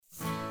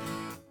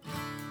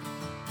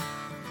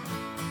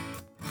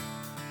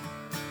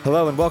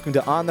Hello and welcome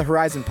to On the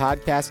Horizon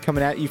podcast,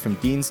 coming at you from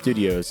Dean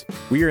Studios.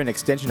 We are an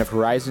extension of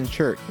Horizon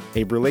Church,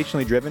 a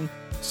relationally driven,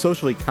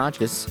 socially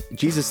conscious,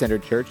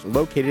 Jesus-centered church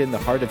located in the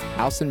heart of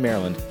Towson,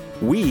 Maryland.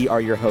 We are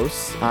your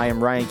hosts. I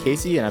am Ryan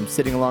Casey, and I'm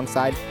sitting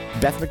alongside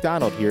Beth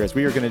McDonald here as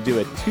we are going to do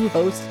a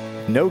two-host,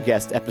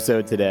 no-guest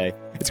episode today.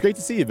 It's great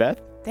to see you, Beth.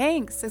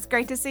 Thanks. It's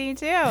great to see you,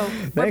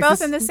 too. We're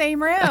both in the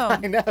same room. I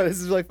know. This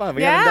is really fun.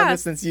 We haven't done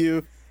this since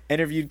you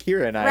interviewed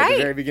Kira and I at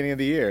the very beginning of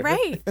the year.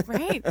 Right.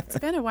 It's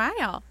been a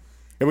while.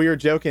 And we were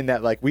joking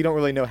that, we don't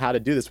really know how to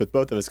do this with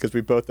both of us because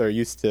we both are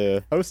used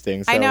to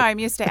hosting. So. I know. I'm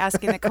used to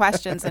asking the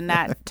questions and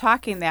not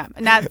talking them,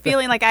 not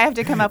feeling like I have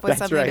to come up with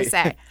something to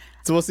say.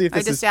 So we'll see if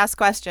this is ask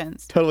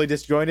questions. Totally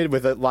disjointed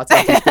with lots of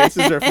empty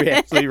spaces or if we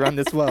actually run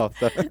this well.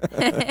 So.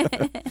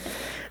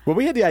 Well,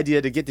 we had the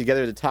idea to get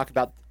together to talk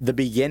about the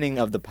beginning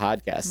of the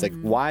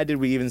podcast. Why did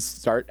we even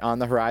start On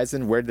the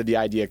Horizon? Where did the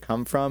idea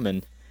come from?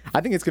 And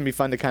I think it's going to be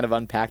fun to kind of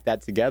unpack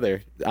that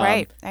together.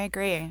 Right. I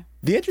agree.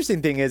 The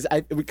interesting thing is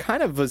we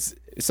kind of was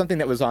something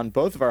that was on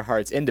both of our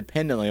hearts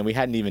independently, and we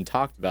hadn't even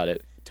talked about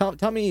it.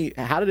 Tell me,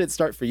 how did it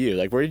start for you?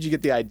 Where did you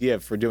get the idea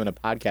for doing a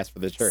podcast for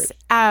the church?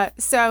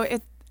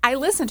 I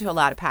listen to a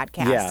lot of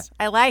podcasts. Yeah.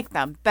 I like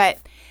them, but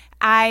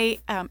I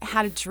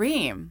had a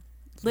dream.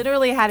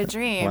 Literally had a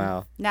dream.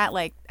 Wow. Not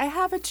like, I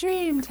have a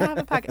dream to have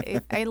a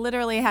podcast. I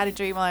literally had a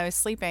dream while I was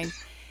sleeping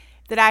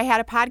that I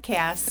had a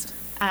podcast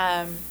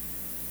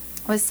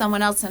with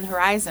someone else in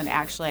Horizon,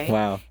 actually.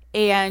 Wow.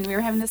 And we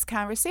were having this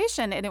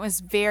conversation, and it was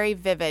very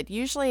vivid.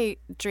 Usually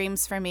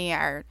dreams for me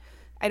are,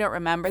 I don't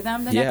remember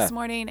them the next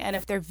morning. And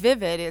if they're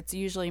vivid, it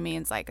usually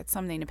means it's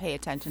something to pay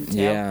attention to.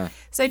 Yeah.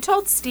 So I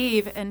told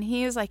Steve, and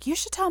he was like, you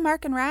should tell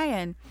Mark and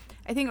Ryan.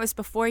 I think it was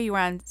before you were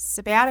on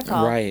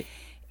sabbatical. Right.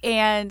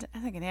 And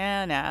I'm thinking,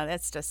 no,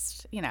 that's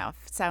just,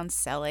 sounds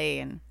silly.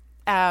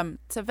 And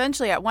so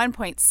eventually at one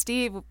point,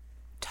 Steve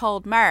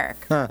told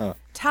Mark,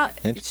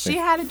 she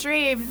had a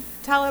dream,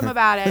 tell him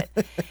about it.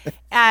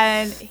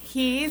 And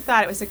he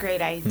thought it was a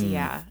great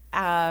idea.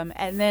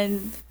 And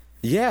then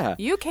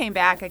you came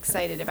back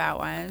excited about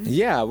one.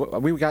 Yeah,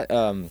 we got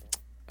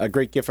a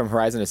great gift from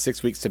Horizon, a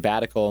 6-week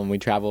sabbatical, and we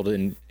traveled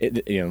in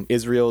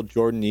Israel,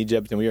 Jordan,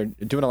 Egypt, and we were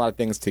doing a lot of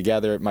things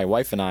together, my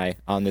wife and I,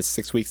 on this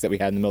 6 weeks that we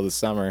had in the middle of the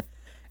summer.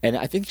 And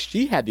I think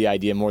she had the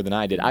idea more than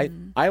I did.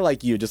 I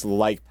like you, just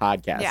like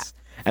podcasts. Yeah,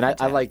 and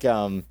I like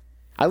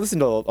I listen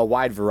to a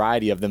wide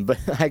variety of them, but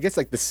I guess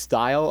the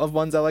style of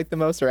ones I like the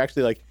most are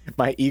actually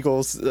my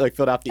Eagles,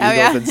 Philadelphia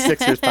Eagles and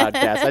Sixers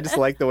podcast. I just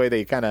like the way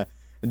they kind of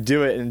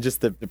do it and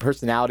just the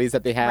personalities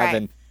that they have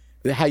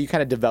and how you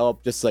kind of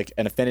develop just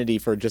an affinity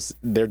for just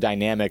their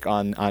dynamic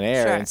on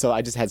air. Sure. And so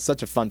I just had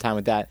such a fun time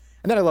with that.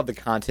 And then I love the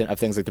content of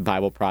things like the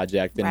Bible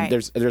Project. And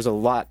there's a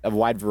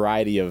wide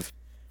variety of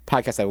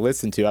podcasts I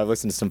listen to. I've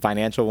listened to some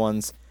financial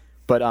ones,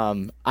 but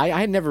I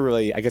had never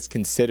really,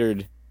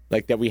 considered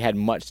that we had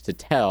much to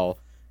tell.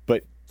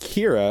 But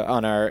Kira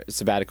on our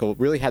sabbatical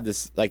really had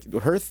this,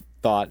 her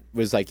thought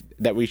was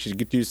that we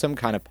should do some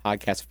kind of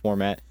podcast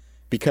format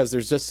because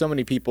there's just so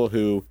many people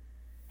who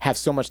have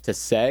so much to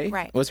say.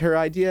 Right. Was her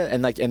idea,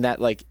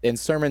 and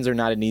sermons are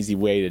not an easy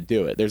way to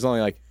do it. There's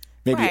only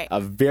maybe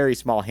a very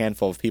small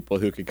handful of people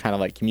who could kind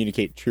of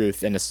communicate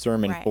truth in a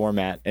sermon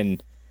format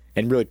and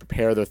really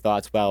prepare their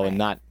thoughts well and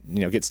not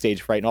get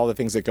stage fright and all the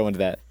things that go into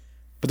that.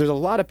 But there's a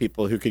lot of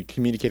people who could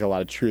communicate a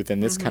lot of truth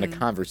in this kind of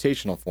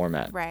conversational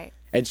format. Right.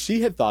 And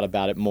she had thought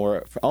about it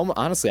more.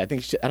 Honestly, I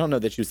think I don't know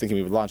that she was thinking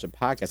we would launch a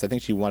podcast. I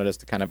think she wanted us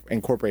to kind of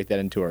incorporate that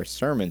into our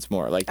sermons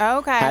more.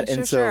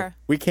 Sure.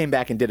 We came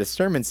back and did a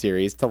sermon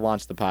series to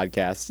launch the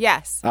podcast.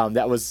 Yes.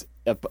 That was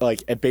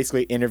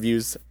basically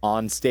interviews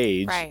on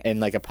stage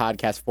in a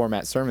podcast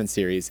format sermon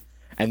series.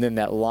 And then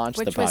that launched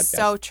the podcast. Which was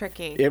so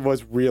tricky. It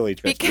was really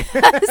tricky.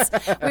 Because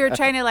we were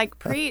trying to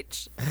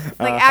preach,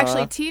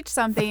 actually teach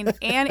something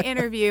and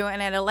interview,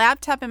 and I had a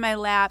laptop in my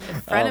lap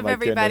in front of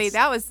everybody.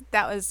 Goodness.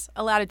 That was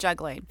a lot of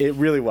juggling. It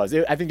really was.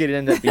 I think it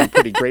ended up being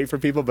pretty great for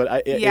people,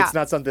 but it's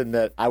not something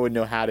that I would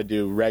know how to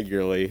do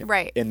regularly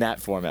in that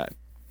format.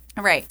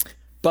 Right.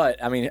 But,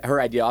 her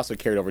idea also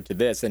carried over to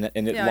this, and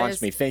it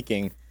launched me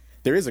thinking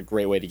there is a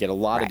great way to get a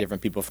lot of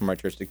different people from our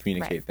church to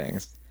communicate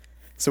things.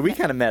 So we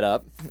kind of met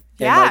up.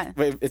 Yeah.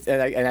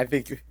 And I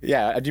think, do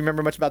you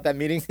remember much about that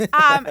meeting?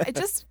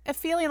 Just a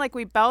feeling like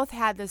we both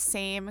had the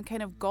same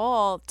kind of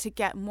goal to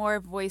get more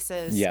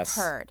voices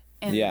heard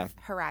in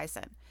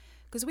Horizon.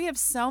 Because we have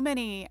so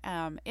many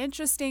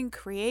interesting,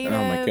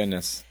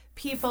 creative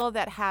people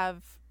that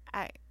have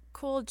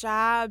cool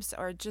jobs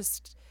or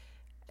just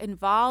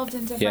involved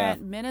in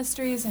different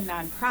ministries and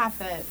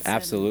nonprofits.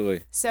 Absolutely.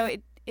 And so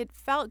it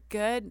felt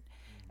good,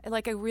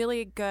 like a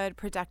really good,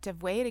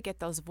 productive way to get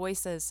those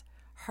voices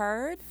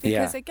heard,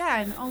 because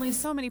again, only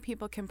so many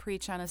people can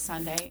preach on a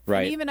Sunday.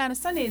 Right. And even on a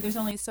Sunday, there's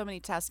only so many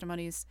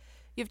testimonies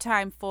you have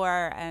time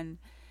for, and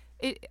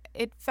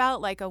it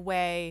felt like a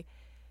way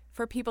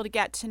for people to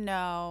get to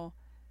know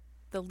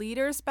the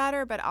leaders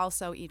better, but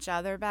also each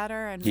other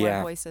better, and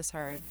more voices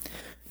heard.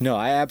 No,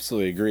 I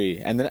absolutely agree.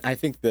 And then I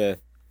think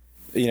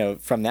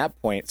from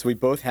that point, so we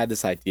both had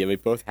this idea, we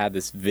both had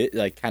this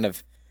kind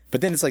of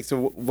But then it's like, so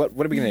what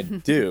are we going to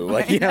do?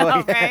 Like, you know,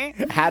 like,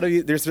 right? How do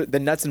you, there's the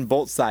nuts and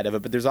bolts side of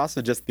it, but there's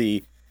also just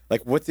the,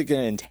 like, what's it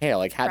going to entail?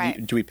 Like, how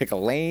do we pick a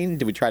lane?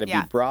 Do we try to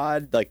be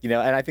broad? Like, you know,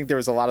 and I think there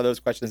was a lot of those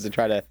questions to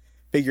try to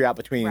figure out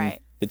between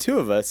the two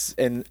of us.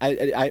 And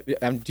I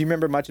do you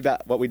remember much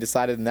about what we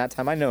decided in that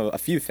time? I know a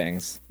few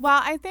things.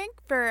 Well, I think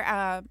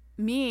for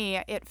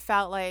me, it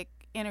felt like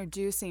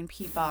introducing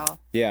people.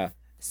 Yeah.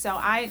 So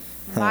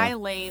my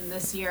lane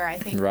this year, I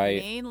think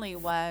mainly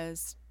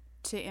was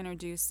to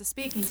introduce the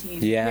speaking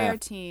team, the prayer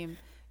team,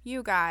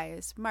 you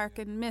guys, Mark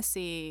and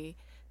Missy,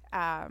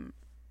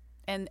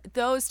 and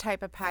those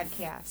type of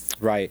podcasts.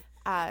 Right.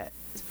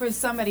 For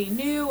somebody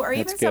new or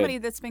even somebody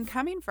that's been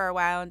coming for a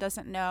while and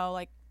doesn't know,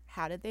 like,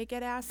 how did they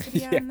get asked to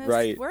be on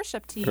this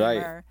worship team?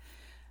 Or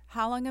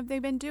how long have they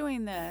been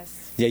doing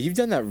this? Yeah, you've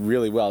done that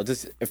really well.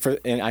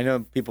 And I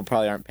know people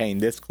probably aren't paying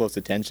this close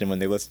attention when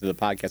they listen to the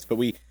podcast, but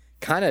we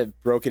kind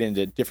of broke it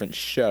into different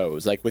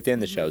shows, like within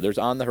the show. There's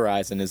On the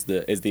Horizon is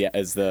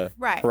the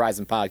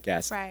Horizon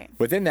podcast. Right.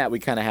 Within that, we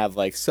kind of have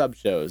like sub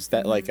shows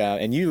that like,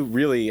 and you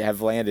really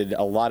have landed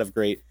a lot of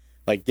great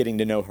like getting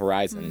to know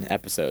Horizon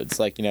episodes.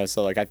 Like, you know,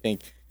 so like I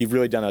think you've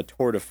really done a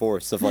tour de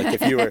force of like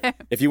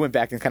if you went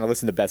back and kind of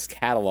listened to Beth's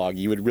catalog,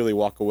 you would really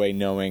walk away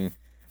knowing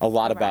a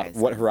lot about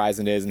what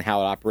Horizon is and how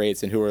it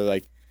operates and who are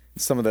like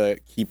some of the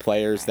key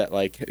players that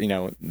like, you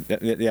know,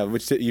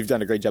 which you've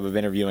done a great job of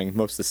interviewing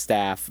most of the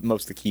staff,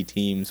 most of the key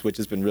teams, which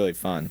has been really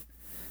fun.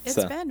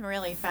 It's been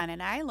really fun.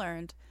 And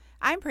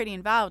I'm pretty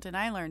involved and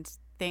I learned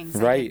things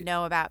I didn't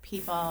know about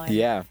people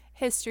and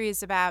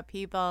histories about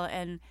people.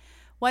 And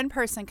one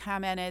person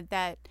commented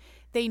that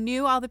they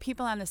knew all the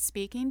people on the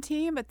speaking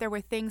team, but there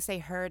were things they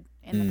heard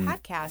in the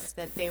podcast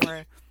that they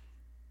were...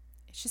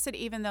 She said,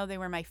 even though they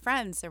were my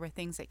friends, there were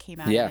things that came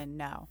out I didn't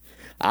know.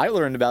 I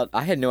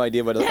had no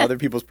idea what other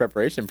people's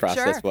preparation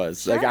process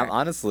was. Like, I'm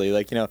honestly,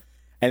 like, you know,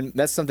 and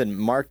that's something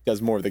Mark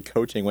does more of the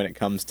coaching when it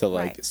comes to,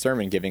 like,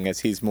 sermon giving,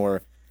 as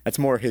that's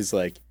more his,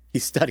 like, he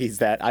studies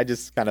that. I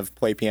just kind of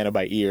play piano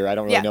by ear. I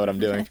don't really know what I'm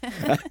doing.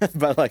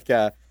 But, like,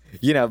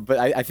 you know, but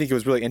I think it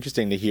was really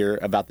interesting to hear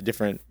about the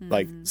different,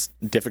 like,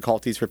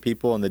 difficulties for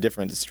people and the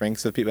different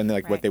strengths of people and,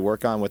 like, what they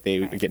work on, what they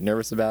get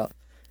nervous about.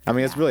 I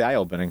mean, it's really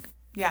eye-opening.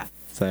 Yeah.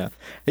 So,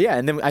 yeah,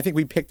 and then I think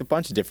we picked a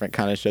bunch of different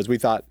kind of shows. We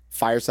thought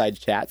fireside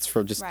chats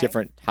for just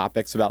different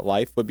topics about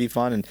life would be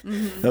fun, and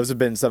those have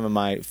been some of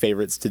my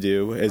favorites to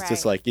do. It's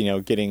just like, you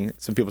know, getting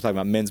some people talking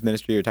about men's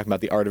ministry or talking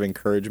about the art of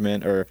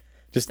encouragement or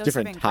just those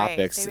different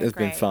topics. It's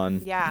been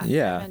fun.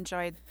 Yeah. I've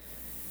enjoyed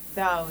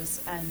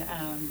those. And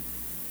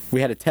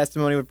we had a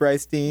testimony with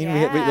Bryce Dean.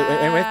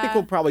 And I think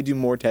we'll probably do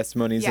more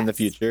testimonies in the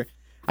future.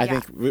 I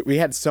think we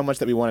had so much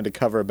that we wanted to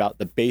cover about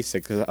the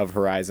basics of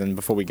Horizon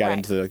before we got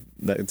into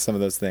some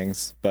of those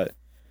things. But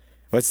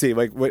let's see.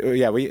 Like,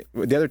 the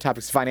other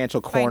topic is Financial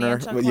Corner.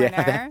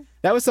 Yeah,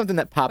 that was something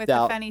that popped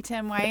out. With funny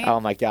Tim White. Oh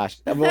my gosh!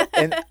 Well,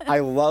 and I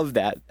love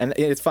that. And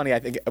it's funny. I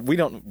think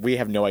we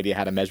have no idea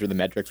how to measure the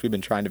metrics. We've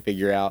been trying to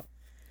figure out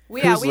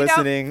who's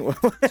listening.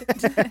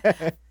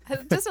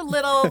 Just a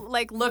little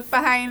like look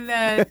behind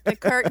the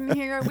curtain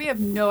here. We have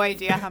no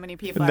idea how many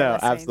people are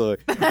listening.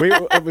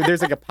 Absolutely.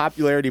 There's like a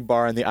popularity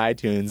bar on the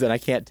iTunes, and I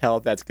can't tell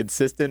if that's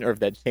consistent or if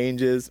that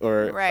changes.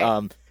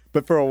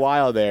 But for a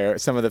while there,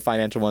 some of the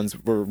financial ones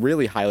were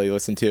really highly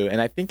listened to,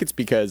 and I think it's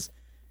because,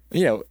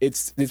 you know,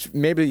 it's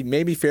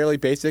maybe fairly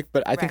basic,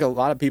 but I think a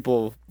lot of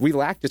people, we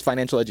lack just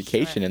financial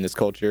education in this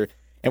culture.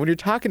 And when you're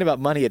talking about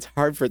money, it's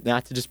hard for it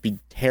not to just be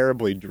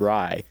terribly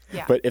dry.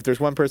 Yeah. But if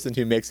there's one person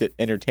who makes it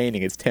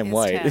entertaining, it's Tim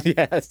White.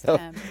 So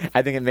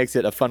I think it makes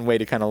it a fun way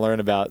to kind of learn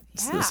about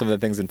some of the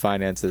things in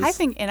finances. I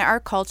think in our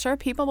culture,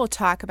 people will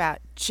talk about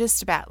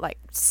just about like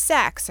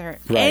sex or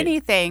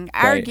anything,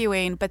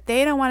 arguing, but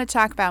they don't want to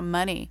talk about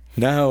money.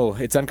 No,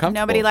 it's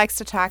uncomfortable. Nobody likes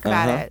to talk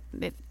about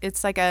it.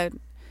 It's like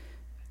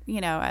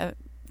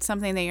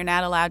something that you're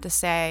not allowed to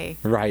say.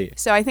 Right.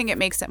 So I think it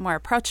makes it more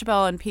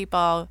approachable and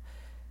people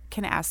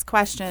can ask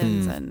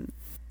questions and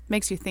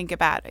makes you think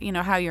about, you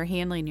know, how you're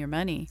handling your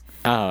money.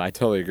 Oh, I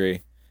totally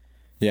agree.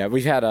 Yeah,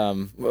 we had I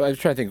was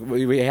trying to think.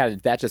 We had a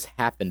That Just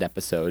Happened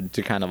episode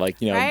to kind of like,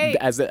 you know,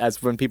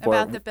 as when people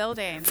about the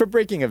building for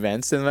breaking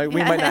events, and like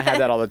we might not have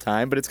that all the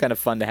time, but it's kind of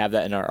fun to have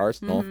that in our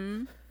arsenal.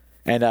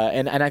 And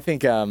I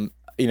think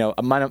you know,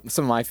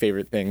 some of my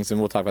favorite things, and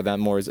we'll talk about that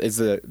more, is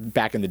the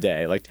back in the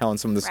day, like telling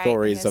some of the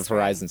stories of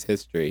Horizon's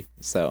history.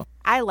 So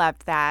I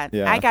loved that.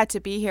 Yeah. I got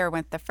to be here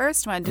with the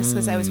first one just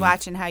because I was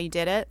watching how you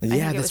did it. I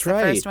think it was the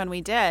first one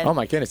we did. Oh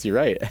my goodness, you're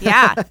right.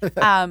 Yeah, but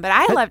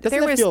I loved.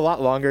 Doesn't it feel a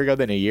lot longer ago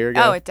than a year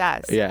ago? Oh, it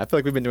does. Yeah, I feel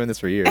like we've been doing this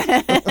for years.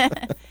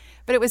 But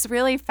it was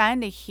really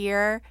fun to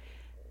hear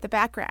the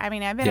background. I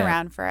mean, I've been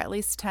around for at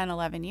least 10,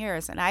 11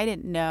 years, and I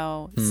didn't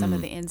know some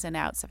of the ins and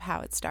outs of how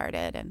it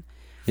started. And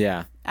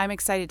I'm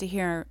excited to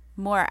hear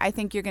more. I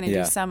think you're going to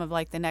do some of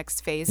like the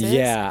next phases.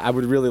 Yeah, I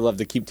would really love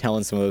to keep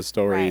telling some of those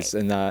stories.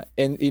 And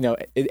you know,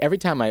 every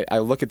time I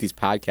look at these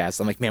podcasts,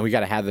 I'm like, man, we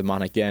got to have them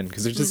on again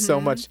because there's just so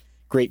much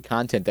great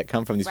content that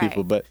come from these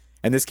people. But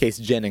in this case,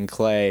 Jen and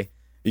Clay,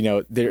 you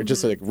know, they're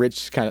just like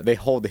rich kind of. They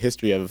hold the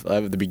history of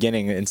the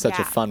beginning in such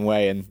a fun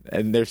way,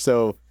 and they're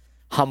so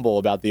humble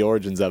about the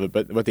origins of it,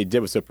 but what they did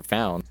was so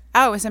profound.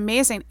 Oh, it was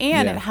amazing.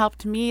 And it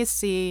helped me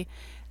see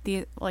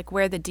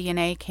where the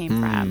DNA came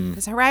from.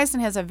 Because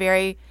Horizon has a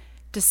very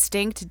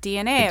distinct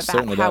DNA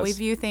about how we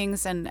view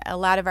things, and a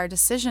lot of our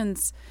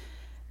decisions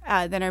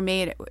that are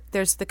made,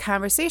 there's the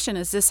conversation,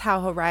 is this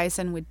how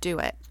Horizon would do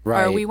it?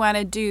 Right. Or we want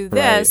to do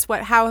this,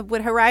 how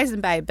would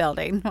Horizon buy a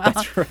building? Well,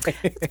 that's right.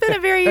 It's been a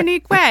very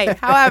unique way.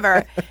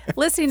 However,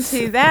 listening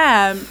to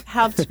them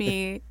helped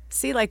me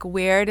see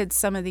where did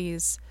some of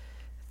these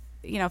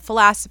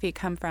philosophy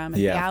come from,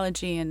 and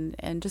theology,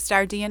 and just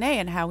our DNA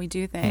and how we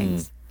do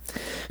things.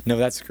 No,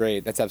 that's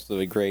great. That's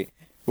absolutely great.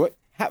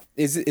 How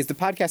is the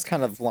podcast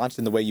kind of launched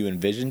in the way you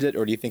envisioned it,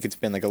 or do you think it's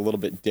been a little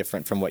bit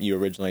different from what you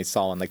originally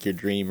saw in your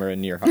dream or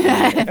in your heart?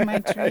 My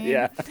dream.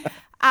 Yeah.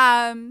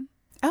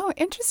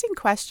 Interesting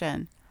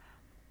question.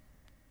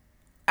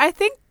 I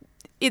think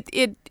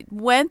it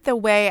went the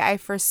way I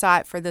first saw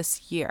it for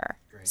this year.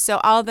 Great. So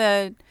all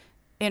the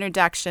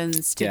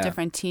introductions to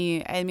different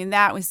teams, I mean,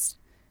 that was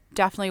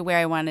definitely where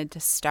I wanted to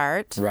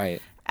start.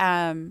 Right.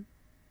 I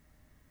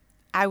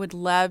would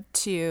love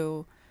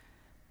to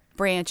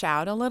branch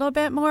out a little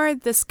bit more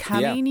this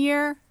coming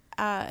year.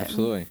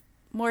 Absolutely.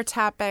 More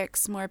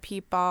topics, more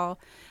people.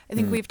 I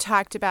think we've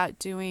talked about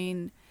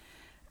doing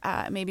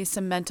maybe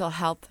some mental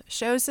health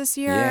shows this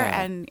year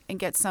and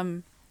get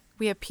some.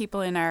 We have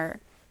people in our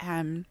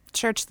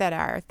church that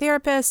are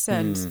therapists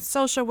and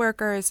social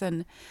workers,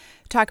 and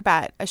talk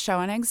about a show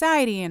on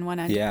anxiety and one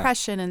on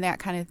depression and that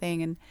kind of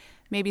thing, and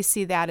maybe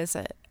see that as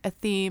a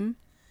theme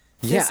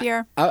this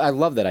year. I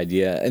love that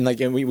idea. And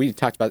we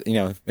talked about,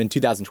 in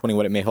 2020,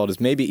 what it may hold is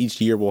maybe each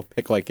year we'll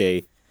pick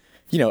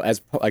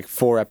as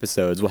 4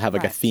 episodes, we'll have a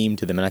theme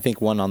to them. And I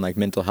think one on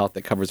mental health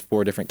that covers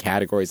 4 different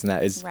categories, and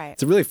that is,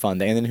 it's a really fun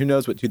thing. And then who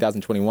knows what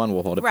 2021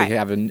 will hold if we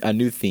have a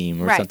new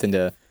theme or something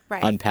to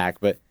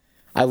unpack. But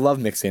I love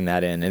mixing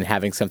that in and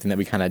having something that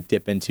we kind of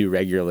dip into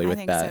regularly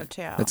with that. I think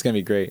so too. That's going to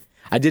be great.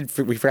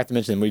 We forgot to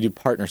mention, we do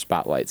partner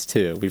spotlights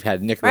too. We've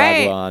had Nick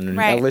on and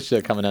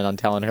Alicia coming in on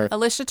telling her.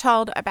 Alicia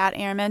told about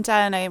Araminta,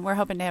 and we're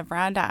hoping to have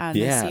Rhonda on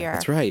this year. Yeah,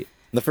 that's right.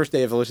 The first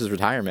day of Alicia's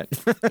retirement.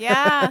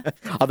 Yeah.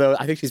 Although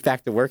I think she's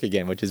back to work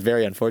again, which is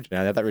very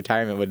unfortunate. I thought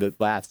retirement would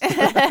last.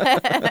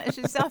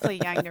 She's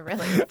awfully young to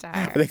really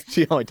retire. I think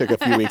she only took a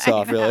few weeks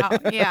off, really.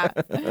 Yeah.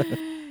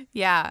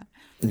 Yeah.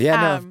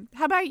 Yeah. No.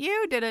 How about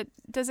you?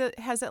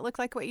 Has it looked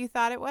like what you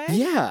thought it would?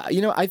 Yeah.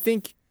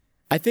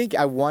 I think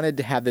I wanted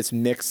to have this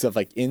mix of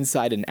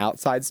inside and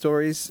outside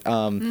stories,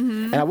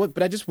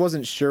 but I just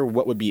wasn't sure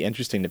what would be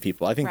interesting to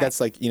people. I think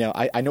that's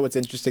I know what's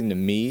interesting to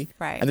me,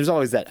 and there's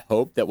always that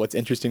hope that what's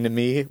interesting to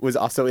me was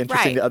also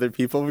interesting to other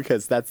people,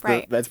 because that's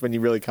when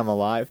you really come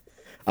alive.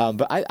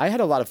 But I had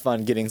a lot of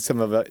fun getting some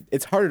of it.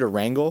 It's harder to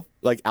wrangle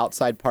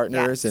outside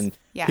partners and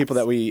people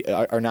that we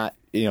are not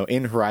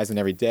in Horizon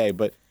every day.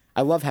 But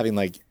I love having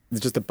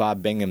just the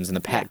Bob Binghams and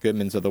the Pat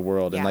Goodmans of the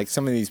world, and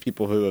some of these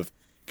people who have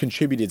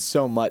contributed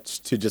so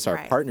much to just our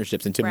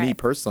partnerships and to me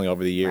personally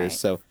over the years.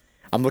 So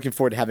I'm looking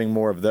forward to having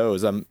more of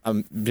those. I'm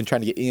been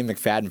trying to get Ian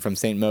McFadden from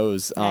St.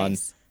 Mo's on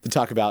to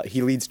talk about,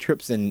 he leads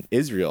trips in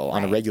Israel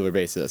on a regular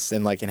basis,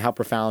 and and how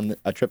profound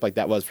a trip like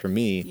that was for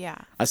me. Yeah.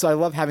 So I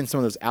love having some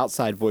of those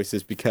outside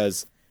voices,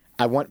 because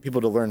I want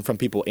people to learn from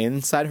people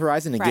inside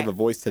Horizon and give a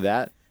voice to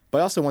that. But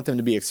I also want them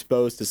to be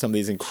exposed to some of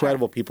these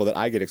incredible people that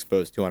I get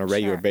exposed to on a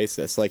regular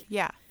basis.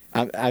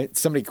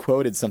 Somebody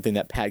quoted something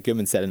that Pat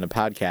Goodman said in a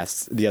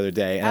podcast the other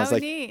day, and I was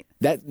like, neat.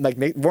 that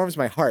warms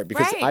my heart,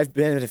 because I've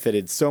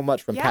benefited so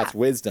much from Pat's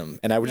wisdom,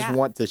 and I would just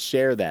want to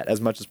share that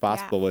as much as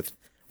possible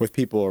with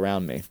people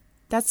around me.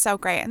 That's so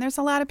great. And there's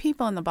a lot of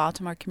people in the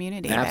Baltimore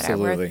community that are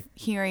worth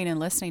hearing and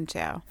listening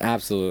to.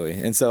 Absolutely.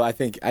 And so I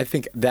think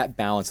that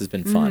balance has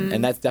been fun,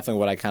 and that's definitely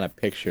what I kind of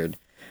pictured.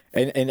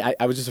 And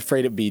I was just afraid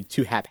it'd be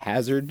too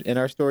haphazard in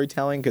our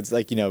storytelling, because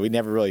we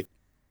never really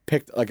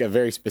picked a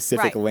very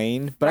specific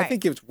lane, but I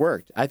think it's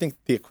worked. I think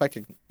the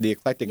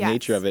eclectic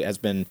nature of it has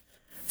been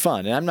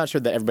fun, and I'm not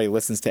sure that everybody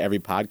listens to every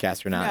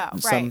podcast or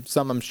not. No,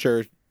 some I'm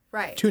sure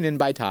tune in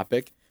by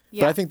topic,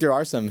 but I think there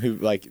are some who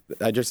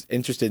are just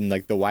interested in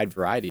the wide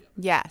variety.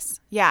 Yes,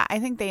 I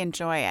think they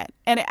enjoy it,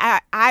 and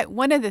I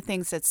one of the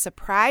things that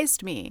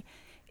surprised me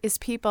is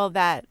people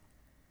that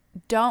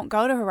don't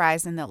go to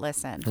Horizon that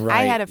listen.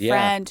 I had a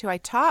friend who I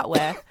taught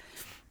with,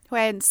 who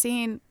I hadn't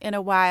seen in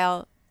a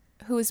while,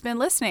 who's been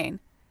listening.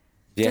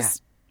 Yeah,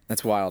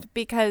 that's wild.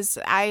 Because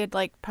I had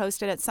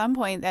posted at some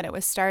point that it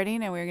was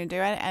starting and we were going to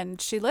do it, and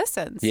she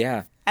listens.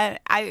 Yeah. And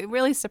it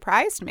really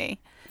surprised me.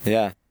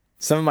 Yeah.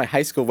 Some of my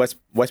high school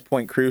West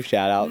Point crew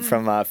shout out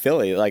from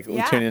Philly,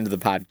 tune into the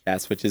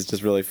podcast, which is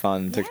just really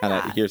fun to kind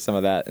of hear some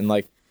of that. And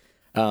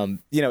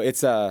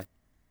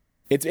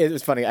it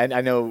was funny.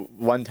 I know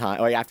one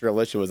time, after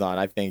Alicia was on,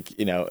 I think,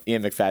 Ian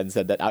McFadden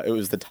said that it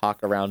was the talk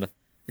around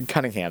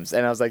Cunningham's.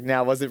 And I was like,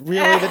 now, was it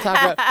really the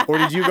talk about, or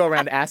did you go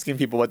around asking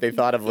people what they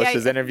thought of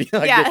Licia's interview?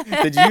 Like,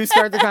 did you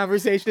start the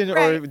conversation,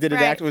 or did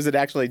it was it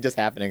actually just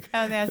happening?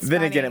 Oh, that's Then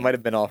funny. again, it might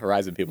have been all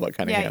Horizon people at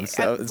Cunningham's.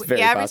 So it's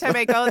very every possible.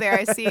 time I go there,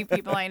 I see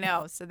people I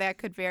know. So that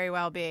could very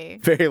well be.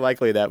 Very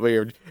likely that we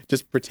were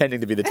just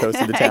pretending to be the toast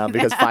of the town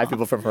because 5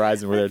 people from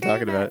Horizon were there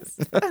talking about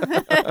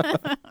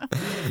it.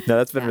 No,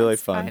 that's been really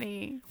fun.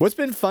 Funny. What's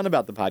been fun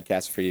about the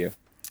podcast for you?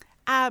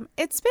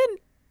 It's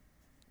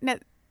been,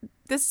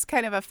 this is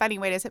kind of a funny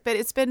way to say it, but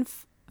it's been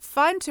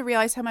fun to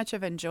realize how much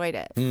I've enjoyed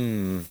it.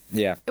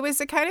 Yeah. It was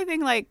the kind of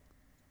thing like,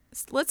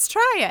 let's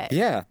try it.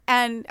 Yeah.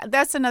 And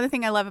that's another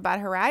thing I love about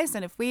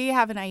Horizon. If we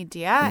have an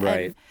idea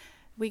and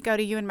we go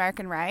to you and Mark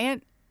and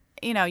Ryan,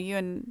 you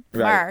and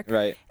Mark,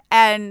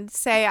 and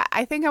say,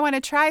 I think I want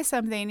to try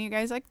something. You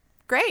guys are like,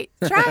 great,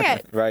 try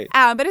it. Right.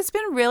 But it's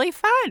been really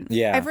fun.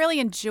 Yeah. I've really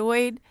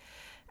enjoyed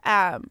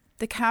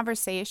the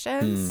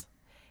conversations,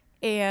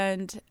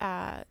 and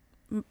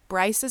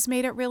Bryce has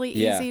made it really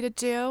easy to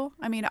do.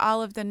 I mean,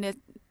 all of the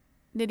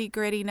nitty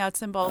gritty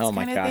nuts and bolts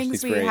kind of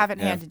things we haven't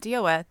had to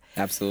deal with.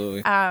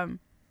 Absolutely.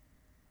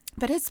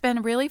 But it's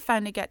been really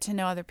fun to get to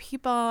know other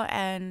people,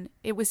 and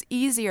it was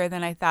easier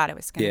than I thought it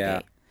was going to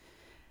be.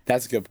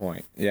 That's a good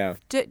point. Yeah.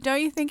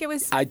 Don't you think it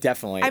was? I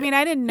definitely. I mean,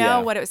 I didn't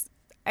know what it was.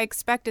 I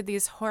expected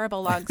these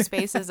horrible long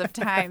spaces of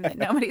time that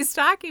nobody's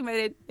talking, but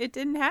it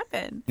didn't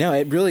happen. No,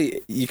 it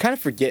really, you kind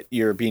of forget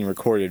you're being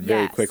recorded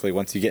very quickly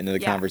once you get into the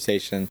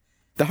conversation.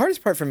 The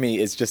hardest part for me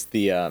is just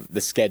the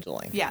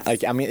scheduling. Yes.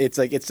 Like, I mean, it's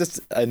just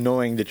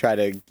annoying to try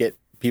to get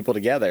people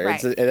together.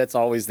 Right. That's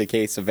always the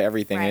case of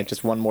everything. Right. And it's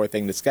just one more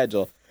thing to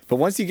schedule. But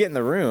once you get in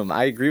the room,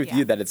 I agree with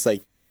you that it's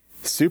like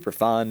super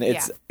fun.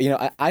 It's,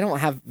 I don't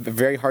have a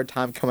very hard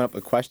time coming up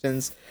with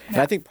questions. No.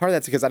 And I think part of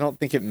that's because I don't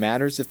think it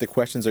matters if the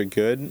questions are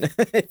good.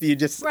 If you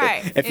just,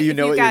 if you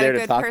know what you're there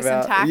to talk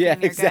about. Talking,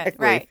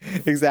 exactly. Right.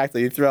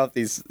 Exactly. You throw out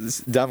these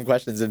dumb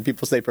questions and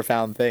people say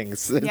profound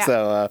things. And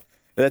so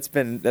that's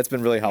been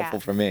really helpful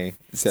for me.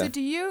 So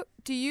do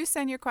you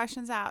send your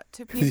questions out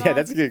to people? Yeah,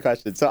 that's a good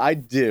question. So I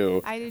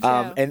do. I do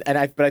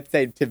too. But I'd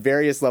say to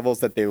various levels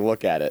that they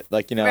look at it.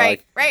 Like,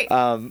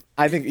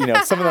 I think,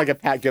 someone like a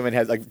Pat Goodman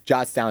has like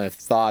jots down his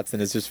thoughts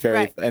and it's just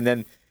very, and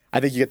then I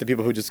think you get the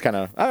people who just kind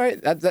of, all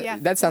right,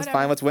 that sounds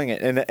fine. Let's wing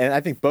it. And I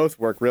think both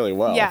work really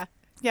well. Yeah.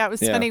 Yeah. It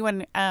was funny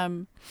when I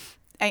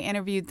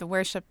interviewed the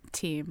worship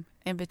team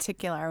in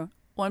particular.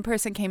 One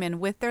person came in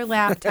with their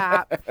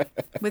laptop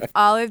with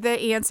all of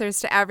the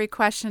answers to every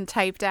question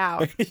typed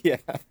out. Yeah.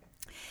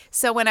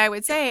 So when I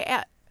would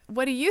say,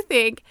 what do you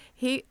think?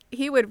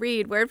 He would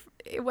read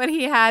what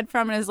he had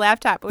from his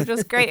laptop, which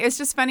was great. It was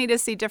just funny to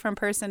see different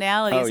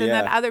personalities. And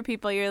then other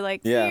people, you're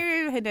like,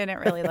 you didn't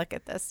really look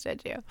at this,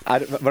 did you?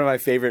 One of my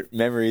favorite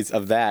memories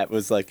of that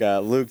was like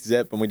Luke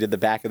Zip, when we did the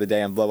back of the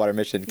day on Bloodwater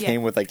Mission,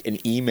 came with like an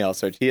email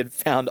search. He had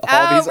found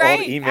all these old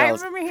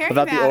emails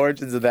about the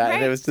origins of that. Right.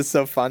 And it was just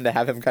so fun to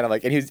have him kind of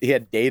like, and he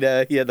had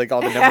data. He had like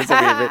all the numbers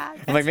that we had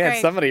written. I'm like,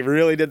 man, somebody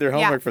really did their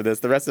homework for this.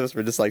 The rest of us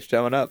were just like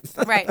showing up.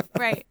 Right.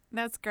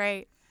 That's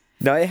great.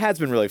 No, it has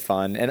been really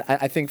fun. And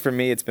I think for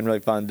me, it's been really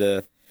fun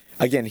to,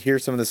 again, hear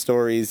some of the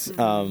stories,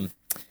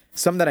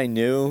 some that I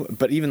knew,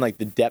 but even like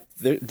the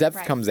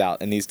depth comes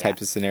out in these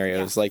types of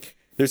scenarios. Yeah. Like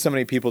there's so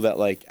many people that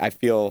like, I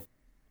feel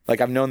like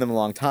I've known them a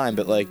long time,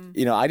 but like,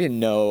 I didn't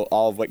know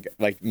all of what,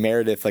 like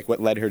Meredith, like what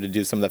led her to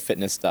do some of the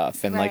fitness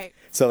stuff. And like,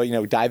 so,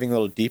 diving a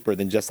little deeper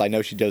than just, I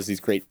know she does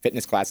these great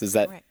fitness classes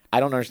that I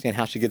don't understand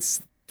how she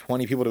gets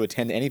 20 people to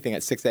attend anything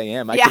at 6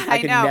 a.m. I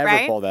could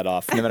never pull that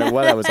off, no matter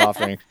what I was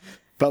offering.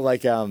 But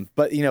like,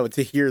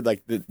 to hear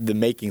like the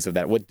makings of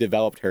that, what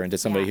developed her into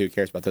somebody who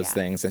cares about those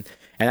things, and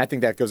I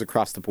think that goes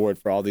across the board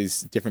for all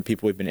these different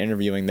people we've been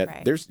interviewing.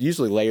 That there's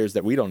usually layers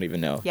that we don't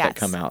even know that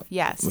come out.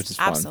 Yes, which is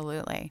fun.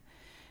 Absolutely.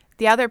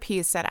 The other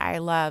piece that I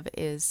love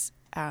is,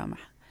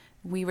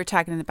 we were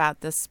talking about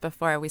this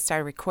before we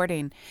started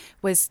recording,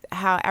 was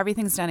how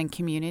everything's done in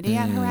community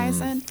at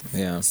Horizon.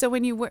 Yeah. So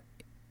when you're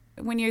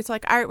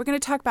like, all right, we're going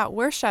to talk about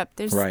worship.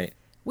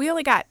 We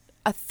only got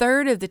a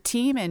third of the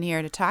team in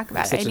here to talk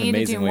about it. I need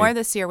to do more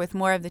this year with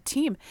more of the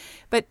team.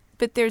 But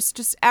there's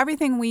just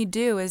everything we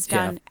do is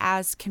done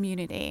as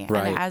community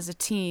and as a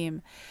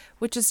team,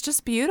 which is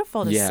just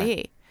beautiful to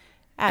see.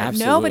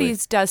 Nobody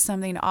does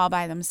something all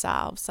by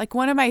themselves. Like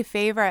one of my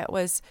favorite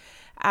was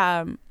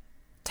Tyler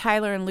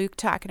and Luke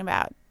talking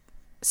about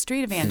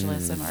street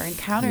evangelism or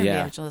encounter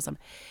evangelism.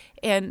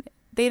 And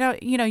they don't,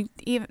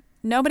 even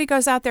nobody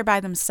goes out there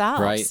by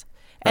themselves. Right.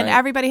 And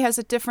everybody has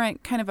a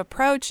different kind of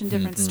approach and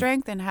different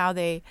strength in how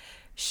they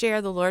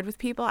share the Lord with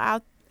people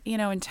out, in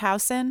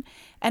Towson,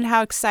 and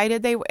how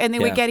excited they were. And they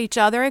would get each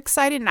other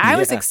excited. And I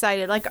was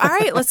excited, like, all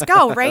right, let's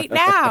go right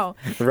now.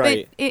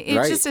 Right. But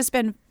it just has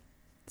been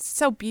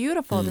so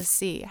beautiful to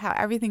see how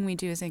everything we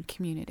do is in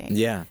community.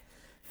 Yeah.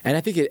 And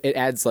I think it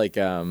adds like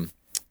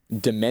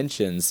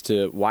dimensions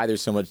to why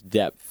there's so much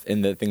depth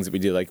in the things that we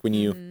do. Like when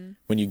you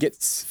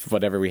get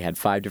whatever, we had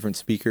 5 different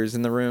speakers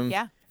in the room.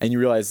 Yeah. And you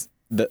realize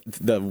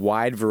the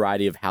wide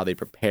variety of how they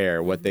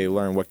prepare, what they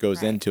learn, what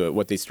goes into it,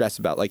 what they stress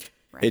about. Like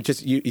Right. It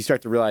just you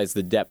start to realize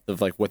the depth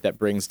of like what that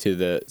brings to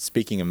the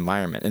speaking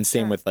environment, and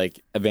same with like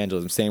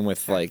evangelism, same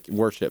with like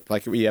worship.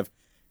 Like we have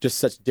just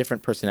such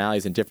different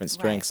personalities and different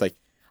strengths. Like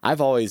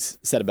I've always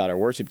said about our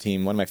worship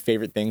team, one of my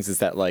favorite things is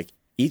that like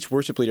each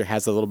worship leader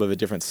has a little bit of a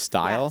different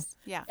style. Yes.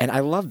 Yeah. And I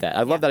love that.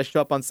 I love that I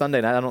show up on Sunday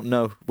and I don't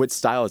know which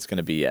style it's going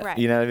to be yet. Right.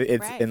 You know,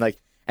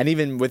 and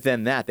even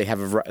within that they have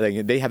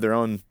they have their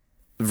own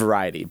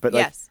variety, but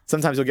like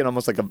sometimes you'll get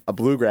almost like a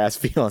bluegrass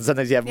feel, and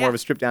sometimes you have more of a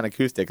stripped down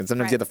acoustic, and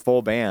sometimes you have the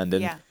full band,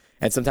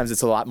 and sometimes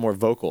it's a lot more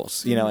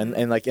vocals, you know,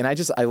 and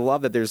I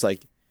love that there's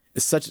like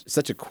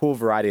such a cool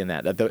variety in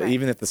that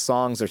even if the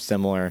songs are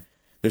similar,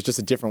 there's just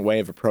a different way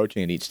of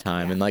approaching it each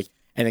time,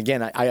 and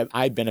again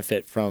I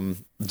benefit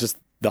from just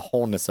the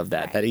wholeness of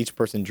that each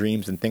person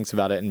dreams and thinks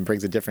about it and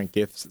brings a different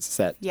gift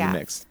set to the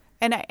mix.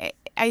 And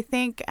I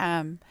think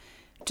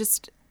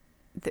just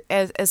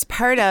as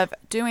part of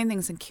doing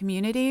things in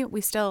community, we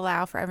still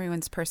allow for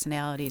everyone's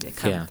personality to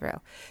come through.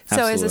 So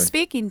absolutely. As a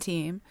speaking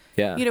team,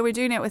 we're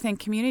doing it within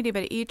community,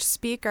 but each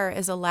speaker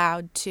is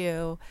allowed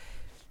to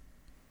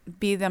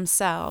be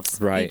themselves.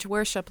 Right. Each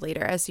worship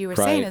leader, as you were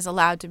saying, is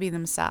allowed to be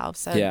themselves.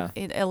 So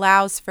it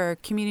allows for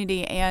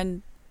community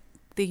and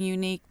the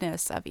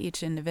uniqueness of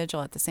each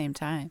individual at the same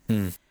time.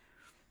 No,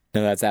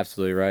 that's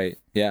absolutely right.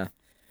 Yeah.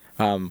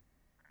 Do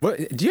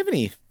you have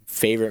any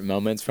favorite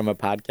moments from a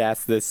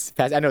podcast this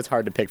past? I know it's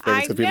hard to pick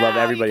favorites because we love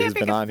everybody who's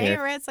been on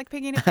here. It's like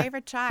picking a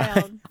favorite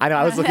child. I know.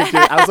 I was looking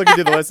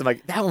through the list. I'm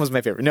like, that one was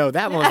my favorite. No,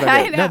 that one was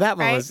my favorite. No, that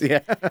one was.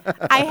 Yeah.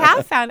 I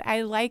have found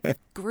I like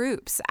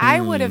groups.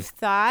 I would have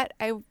thought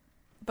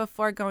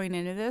before going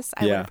into this,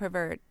 I would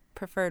have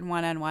preferred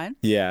one-on-one.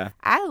 Yeah.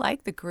 I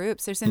like the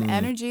groups. There's an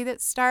energy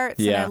that starts,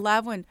 and I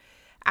love when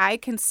I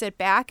can sit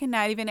back and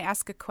not even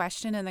ask a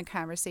question, and the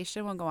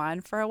conversation will go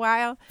on for a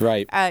while.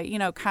 Right.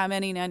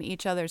 Commenting on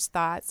each other's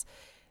thoughts.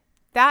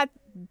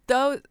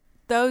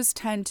 Those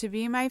tend to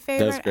be my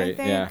favorite. That's great.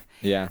 I think.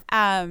 Yeah.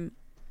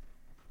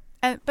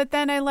 But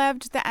then I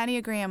loved the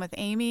Enneagram with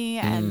Amy,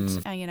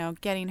 and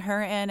getting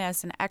her in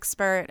as an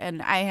expert,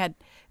 and I had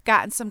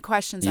gotten some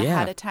questions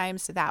ahead of time,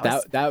 so that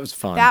was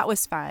fun. That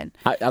was fun.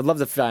 I'd love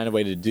to find a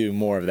way to do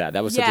more of that.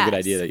 That was such a good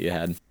idea that you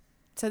had.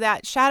 So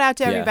that shout out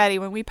to everybody.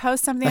 When we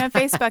post something on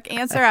Facebook,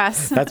 answer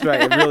us. That's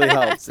right. It really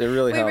helps. It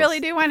really helps. We really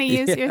do want to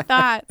use your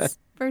thoughts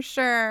for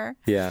sure.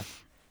 Yeah.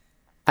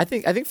 I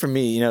think for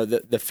me,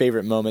 the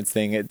favorite moments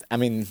thing,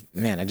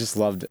 I just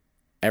loved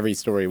every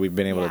story we've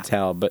been able to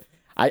tell. But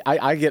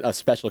I get a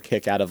special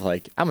kick out of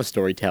I'm a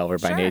storyteller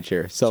by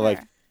nature. So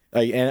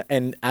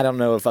and I don't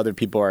know if other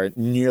people are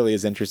nearly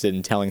as interested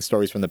in telling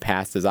stories from the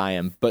past as I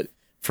am. But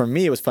for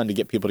me, it was fun to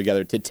get people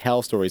together to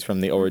tell stories from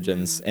the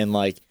origins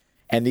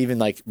and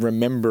even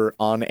remember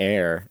on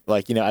air,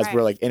 as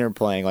we're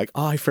interplaying,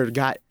 oh, I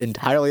forgot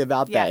entirely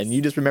about that, and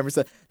you just remember.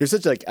 There's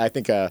such I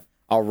think a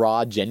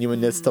raw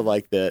genuineness to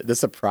the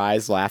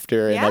surprise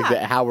laughter and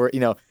how we're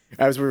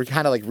as we were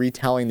kind of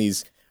retelling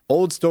these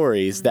old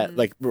stories that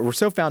were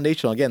so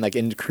foundational again,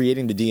 in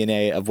creating the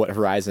DNA of what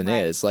Horizon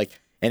is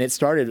and it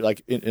started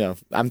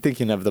I'm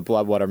thinking of the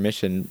Bloodwater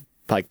Mission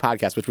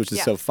podcast, which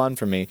is so fun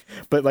for me.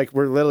 But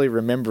we're literally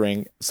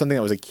remembering something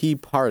that was a key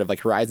part of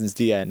Horizon's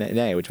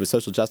DNA, which was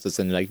social justice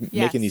and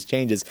making these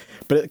changes.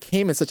 But it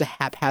came in such a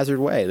haphazard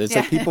way. It's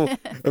people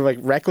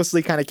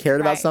recklessly kind of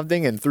cared about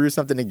something and threw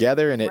something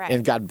together, and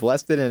and God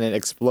blessed it, and it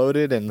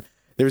exploded. And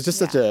there was just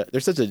such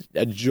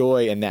a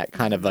joy in that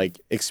kind of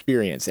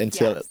experience, and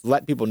to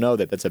let people know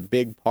that that's a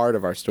big part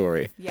of our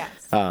story. Yes.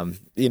 And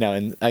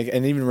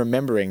even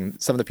remembering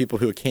some of the people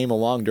who came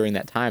along during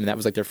that time, and that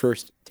was their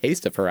first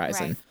taste of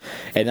Horizon.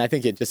 Right. And I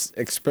think it just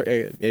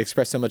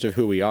expressed so much of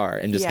who we are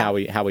and just how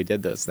we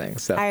did those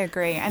things. So I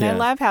agree. And I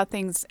love how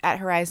things at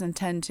Horizon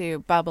tend to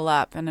bubble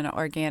up in an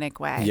organic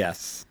way.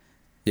 Yes.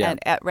 Yeah.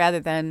 And rather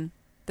than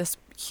this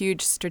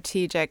huge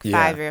strategic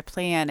 5-year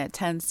plan, it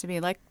tends to be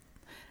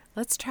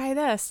let's try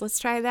this, let's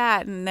try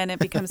that, and then it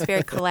becomes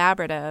very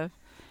collaborative.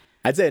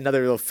 I'd say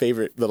another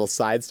favorite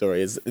side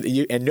story is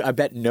and I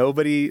bet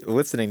nobody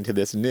listening to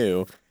this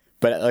knew,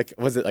 but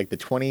was it the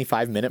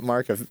 25-minute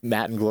mark of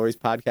Matt and Glory's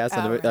podcast?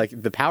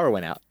 And the power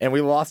went out and we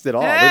lost it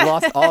all. We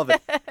lost all of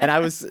it, and I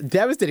was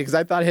devastated because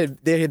I thought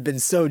they had been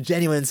so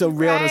genuine, so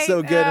real, and it was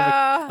so good.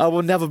 And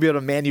we'll never be able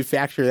to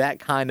manufacture that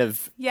kind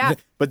of. Yeah.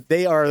 But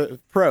they are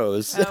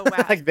pros. Oh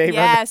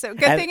wow! So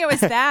good thing it was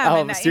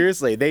them.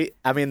 Seriously, they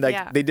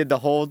did the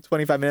whole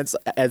 25 minutes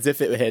as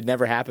if it had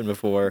never happened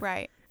before.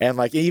 Right. And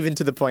even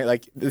to the point,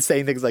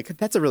 saying things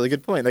that's a really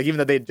good point.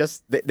 Even though it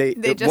was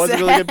a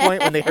really good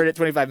point when they heard it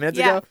 25 minutes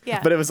ago.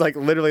 Yeah. But it was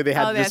literally they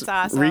had to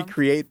just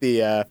recreate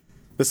the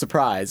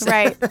surprise.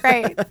 Right.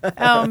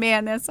 Oh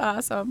man, that's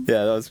awesome.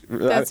 Yeah,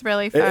 that's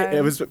really fun.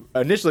 It was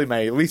initially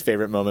my least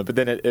favorite moment, but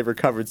then it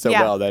recovered so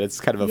well that it's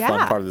kind of a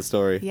fun part of the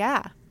story.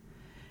 Yeah.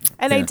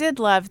 And I did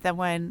love the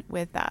one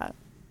with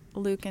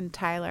Luke and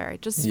Tyler.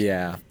 Just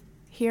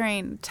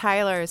hearing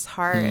Tyler's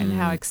heart and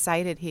how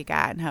excited he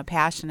got and how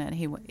passionate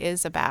he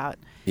is about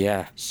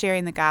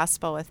sharing the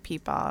gospel with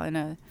people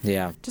in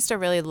just a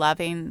really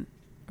loving,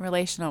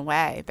 relational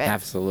way. But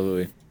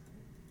absolutely.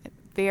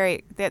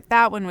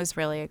 that one was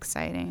really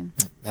exciting.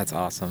 That's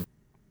awesome.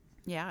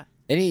 Yeah.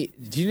 Can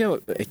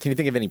you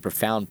think of any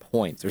profound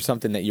points or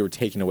something that you were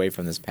taking away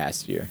from this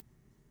past year?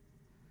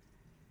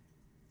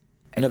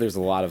 I know there's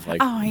a lot of truth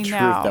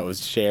that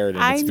was shared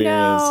and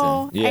experience.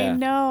 I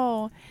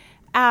know.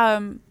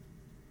 I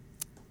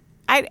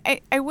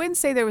wouldn't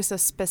say there was a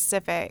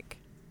specific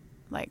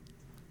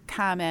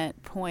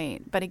comment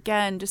point, but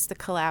again, just the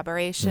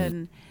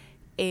collaboration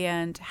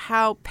and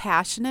how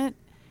passionate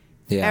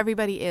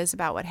everybody is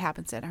about what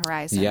happens at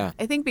Horizon. Yeah.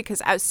 I think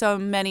because so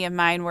many of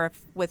mine were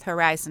with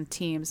Horizon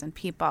teams and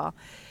people,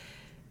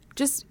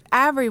 just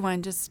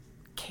everyone just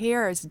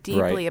cares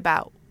deeply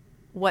about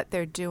what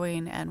they're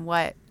doing and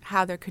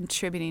how they're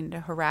contributing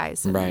to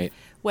Horizon. Right.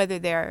 Whether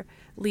they're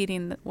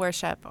leading the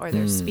worship or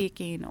they're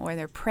speaking or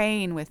they're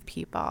praying with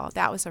people.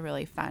 That was a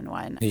really fun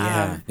one.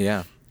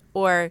 Yeah.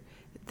 Or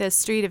the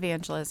street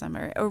evangelism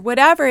or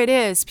whatever it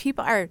is,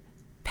 people are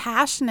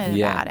passionate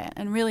about it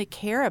and really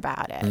care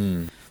about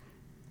it.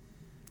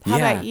 How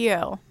about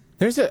you?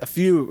 There's a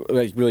few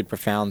really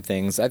profound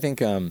things. I think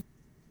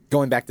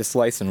going back to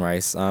Slice and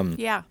Rice.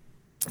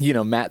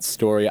 Matt's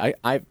story.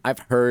 I've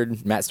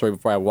heard Matt's story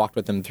before. I walked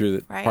with him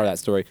through part of that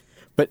story,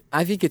 but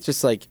I think it's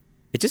just it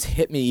just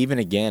hit me even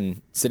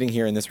again sitting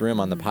here in this room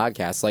on the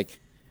podcast.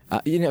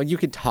 You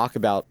could talk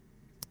about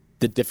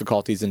the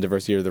difficulties in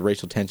diversity or the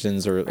racial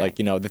tensions or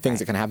the things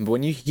that can happen, but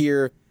when you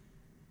hear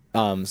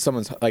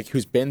someone's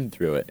who's been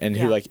through it and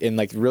who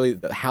really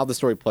how the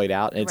story played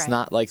out, and it's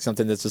not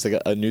something that's just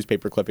a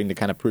newspaper clipping to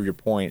kind of prove your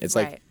point. It's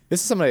this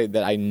is somebody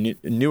that I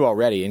knew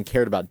already and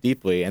cared about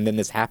deeply, and then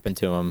this happened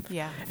to him,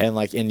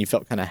 and you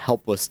felt kind of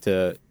helpless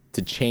to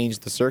change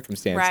the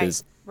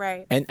circumstances,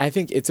 right? And I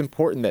think it's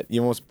important that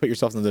you almost put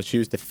yourself in those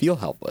shoes to feel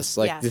helpless,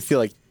 to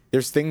feel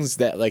there's things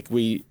that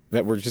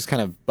we're just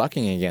kind of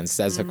bucking against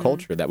as a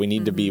culture that we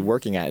need to be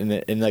working at, and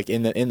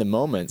in the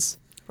moments.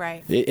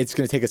 Right. It's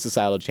going to take a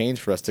societal change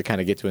for us to kind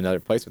of get to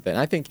another place with it. And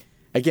I think,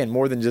 again,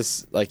 more than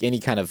just any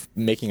kind of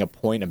making a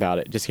point about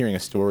it, just hearing a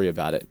story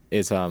about it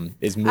is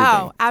moving.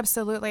 Oh,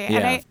 absolutely.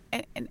 Yeah.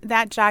 And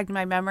that jogged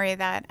my memory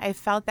that I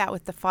felt that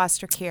with the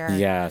foster care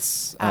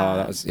yes.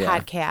 That was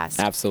podcast.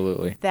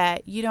 Absolutely.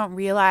 That you don't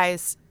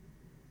realize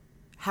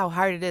how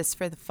hard it is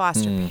for the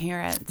foster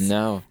parents.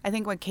 No. I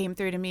think what came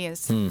through to me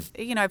is,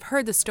 I've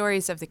heard the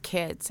stories of the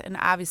kids, and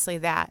obviously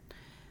that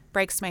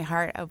breaks my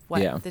heart of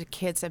what the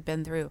kids have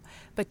been through.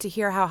 But to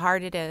hear how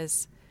hard it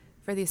is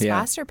for these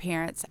foster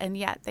parents, and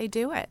yet they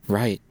do it.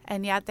 Right.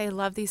 And yet they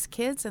love these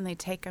kids and they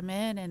take them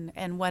in,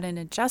 and what an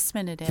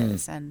adjustment it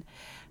is. And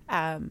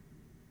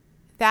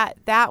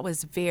that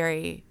was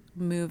very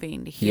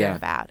moving to hear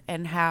about,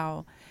 and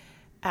how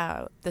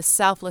the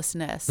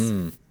selflessness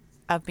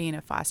of being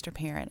a foster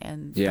parent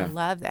and the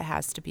love that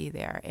has to be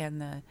there,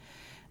 and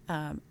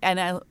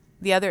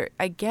the other,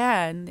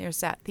 again, there's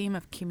that theme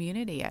of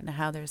community and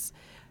how there's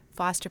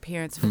foster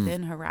parents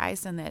within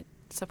Horizon that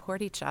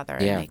support each other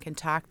and they can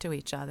talk to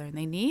each other, and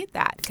they need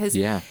that because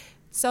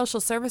social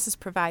services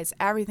provides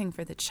everything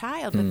for the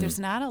child, but there's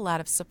not a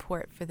lot of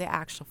support for the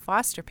actual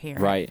foster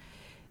parent,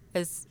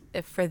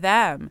 for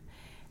them,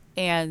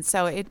 and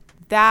so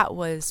that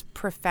was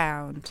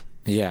profound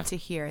to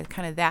hear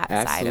kind of that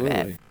side of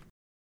it.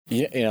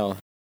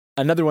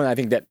 Another one I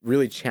think that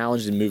really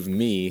challenged and moved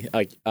me,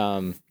 I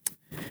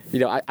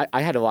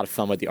had a lot of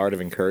fun with the Art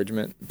of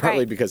Encouragement,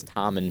 partly because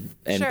Tom and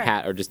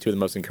Pat are just two of the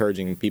most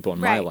encouraging people in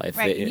my life.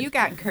 Right, you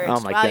got encouraged. Oh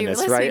my while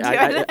goodness, you were listening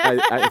right? to it.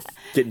 I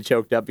getting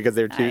choked up because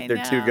they're too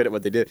good at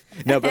what they do.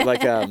 No, but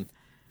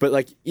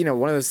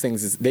one of those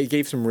things is they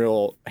gave some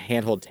real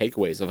handhold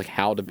takeaways of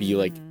how to be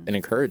an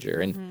encourager,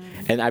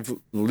 and I've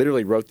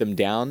literally wrote them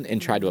down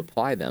and tried to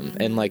apply them,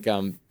 and I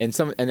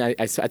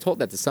told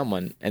that to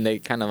someone, and they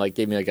kind of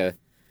gave me a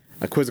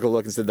quizzical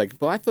look and said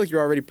well, I feel like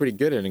you're already pretty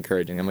good at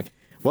encouraging. I'm like,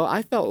 well,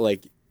 I felt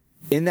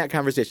in that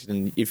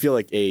conversation, you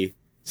feel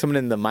someone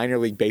in the minor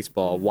league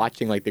baseball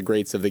watching the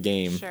greats of the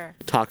game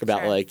talk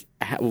about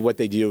what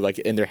they do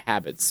in their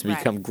habits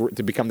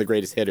to become the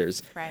greatest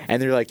hitters, and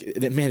they're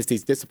man, it's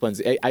these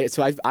disciplines.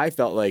 So I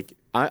felt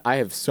I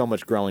have so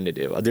much growing to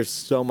do. There's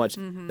so much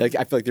I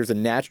feel like there's a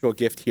natural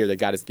gift here that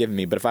God has given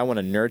me, but if I want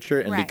to nurture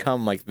it and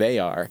become like they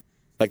are,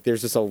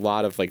 there's just a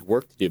lot of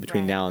work to do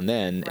between now and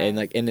then,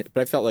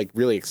 but I felt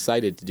really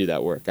excited to do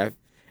that work.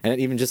 And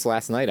even just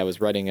last night, I was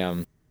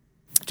writing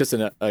just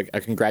a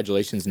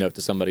congratulations note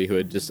to somebody who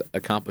had just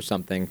accomplished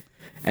something,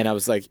 and I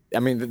was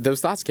those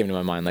thoughts came to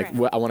my mind.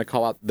 I want to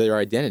call out their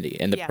identity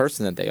and the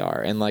person that they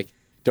are, and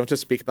don't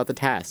just speak about the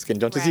task, and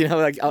don't just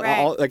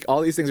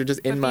all these things are just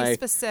in my. Be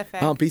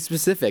specific. Be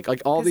specific.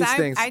 All these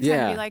things. I tend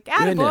to be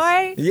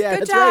attaboy. Yeah,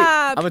 good that's job.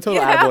 Right. I'm a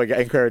total attaboy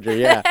encourager.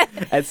 Yeah,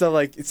 and so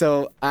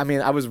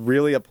I was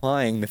really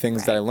applying the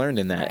things that I learned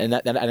in that, and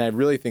I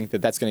really think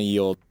that that's going to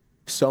yield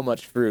so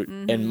much fruit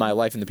in my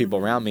life and the people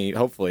around me,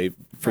 hopefully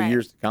for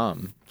years to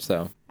come.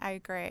 So I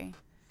agree.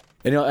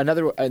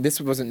 Another this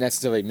wasn't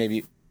necessarily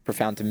maybe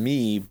profound to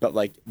me, but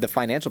the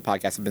financial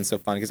podcasts have been so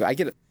fun because I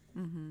get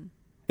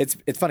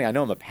it's funny. I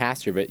know I'm a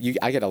pastor, but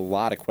I get a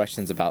lot of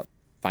questions about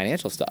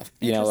financial stuff.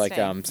 You know, like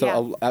and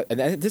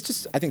this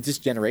just I think this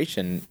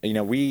generation, you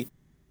know,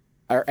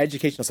 our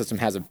educational system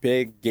has a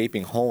big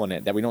gaping hole in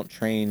it that we don't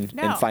train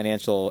in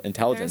financial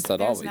intelligence at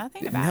all. There's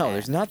nothing about it.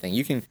 There's nothing.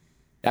 You can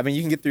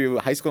get through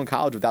high school and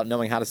college without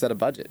knowing how to set a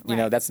budget. Right. You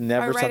know, that's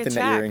never something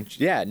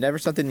that never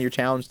something you're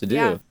challenged to do.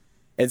 Yeah.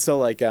 And so,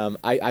 like,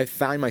 I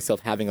find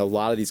myself having a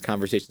lot of these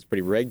conversations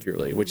pretty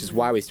regularly, which is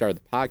why we started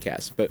the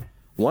podcast. But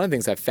one of the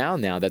things I've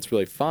found now that's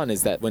really fun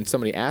is that when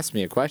somebody asks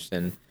me a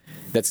question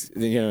that's,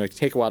 you know,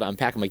 take a while to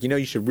unpack, I'm like, you know,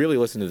 you should really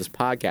listen to this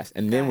podcast,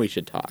 and then we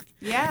should talk.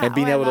 Yeah, and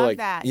being able to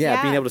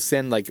being able to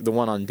send like the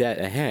one on debt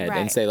ahead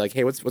and say like,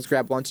 hey, let's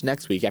grab lunch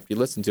next week after you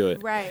listen to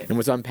it, right? And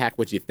let's unpack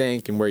what you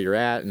think and where you're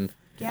at, and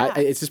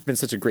it's just been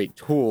such a great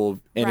tool,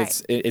 and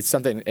it's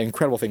something an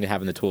incredible thing to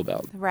have in the tool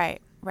belt.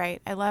 Right.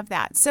 I love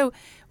that. So,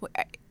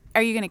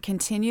 are you going to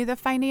continue the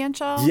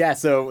financial? Yeah.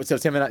 So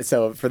Tim and I.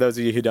 So for those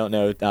of you who don't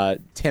know,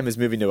 Tim is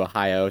moving to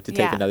Ohio to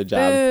take another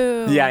job.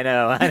 Boo. Yeah, I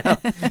know.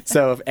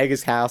 So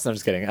Egga's house. I'm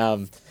just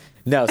kidding.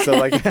 No. So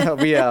like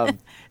we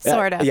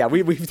sort of.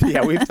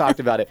 We've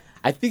talked about it.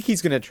 I think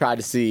he's going to try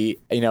to see.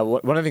 You know,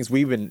 one of the things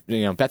we've been,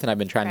 you know, Beth and I've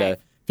been trying to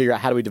figure out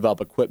how do we develop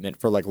equipment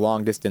for like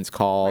long distance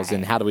calls,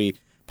 and how do we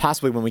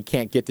possibly when we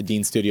can't get to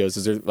Dean Studios,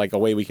 is there like a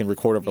way we can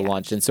record over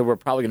lunch? And so we're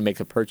probably going to make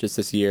a purchase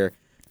this year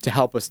to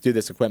help us do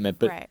this equipment.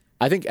 But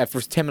I think at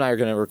first Tim and I are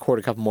going to record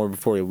a couple more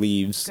before he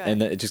leaves,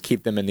 and then just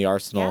keep them in the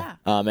arsenal.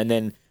 Yeah. And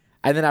then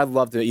I'd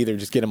love to either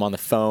just get him on the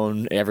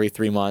phone every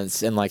 3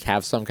 months and like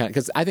have some kind of,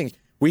 because I think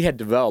we had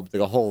developed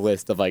like a whole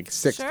list of like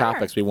 6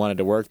 topics we wanted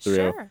to work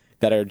through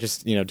that are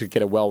just, you know, to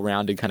get a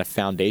well-rounded kind of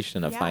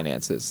foundation of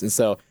finances. And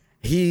so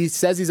he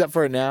says he's up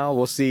for it now.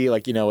 We'll see,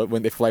 like, you know,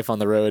 when if life on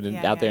the road and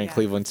out there in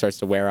Cleveland starts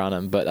to wear on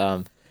him.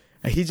 But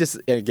he just,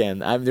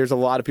 again, there's a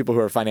lot of people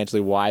who are financially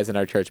wise in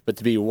our church, but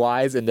to be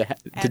wise and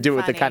to do it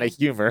with the kind of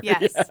humor,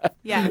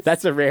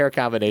 that's a rare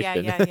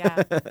combination.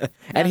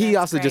 And he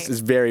also just is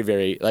very,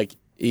 very, like,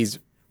 he's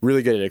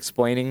really good at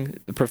explaining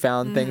the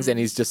profound things, and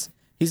he's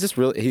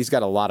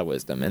got a lot of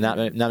wisdom, and not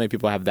many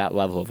people have that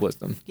level of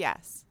wisdom.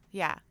 Yes.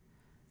 Yeah.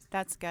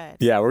 That's good.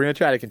 Yeah, we're going to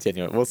try to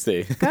continue it. We'll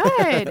see.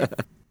 Good.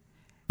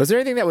 Was there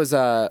anything that was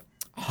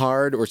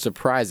hard or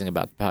surprising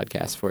about the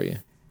podcast for you?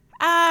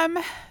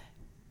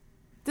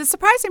 The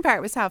surprising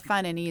part was how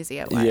fun and easy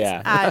it was.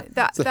 Yeah.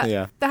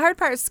 The hard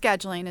part is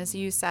scheduling, as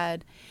you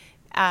said,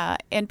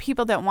 and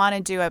people that want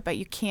to do it, but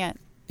you can't.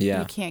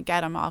 You can't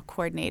get them all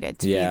coordinated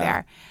to be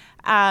there.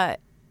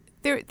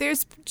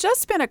 There's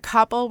just been a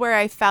couple where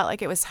I felt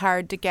like it was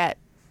hard to get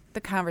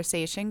the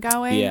conversation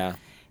going. Yeah.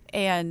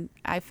 And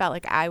I felt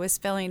like I was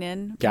filling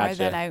in more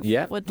than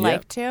I would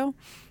like to,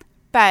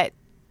 but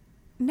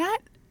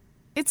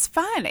it's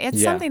fun.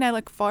 It's something I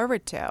look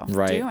forward to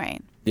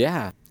doing.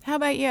 Yeah. How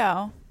about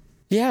you?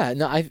 Yeah,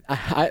 no,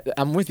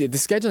 I'm with you. The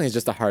scheduling is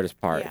just the hardest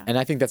part, and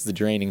I think that's the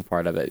draining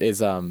part of it.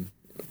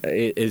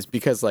 Is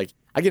because like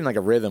I get in like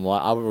a rhythm.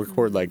 I'll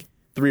record like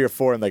 3 or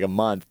 4 in like a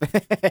month,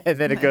 and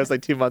then it goes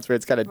like 2 months where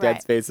it's kind of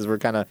dead space as we're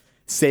kind of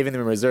saving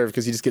them in reserve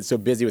because you just get so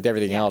busy with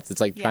everything else.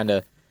 It's like trying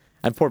to.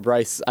 And poor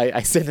Bryce,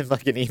 I send him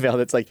like an email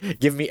that's like,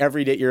 give me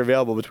every date you're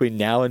available between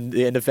now and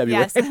the end of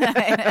February. Yes,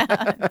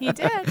 I know. He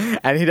did.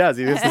 And he does.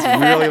 He has this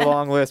really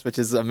long list, which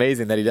is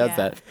amazing that he does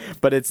that.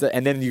 But it's,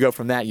 and then you go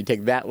from that, you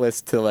take that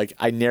list to like,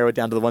 I narrow it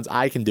down to the ones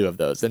I can do of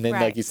those. And then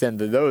like you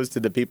send those to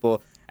the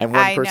people, and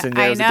one person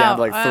narrows it down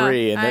to like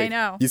 3.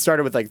 And you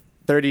started with like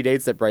 30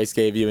 dates that Bryce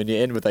gave you, and you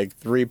end with like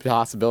 3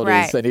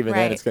 possibilities, and even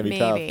then it's going to be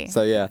tough.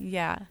 So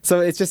yeah.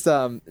 So it's just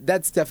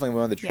that's definitely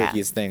one of the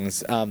trickiest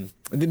things.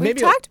 We've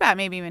talked about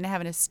maybe even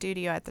having a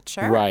studio at the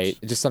church, right?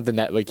 Just something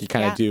that like you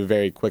kind of do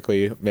very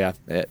quickly. Yeah.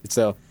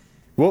 So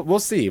we'll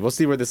see. We'll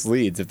see where this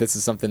leads. If this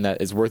is something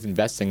that is worth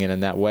investing in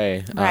that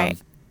way, right?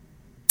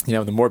 You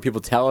know, the more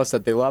people tell us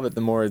that they love it,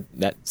 the more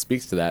that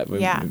speaks to that.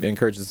 It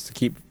encourages us to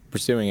keep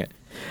pursuing it.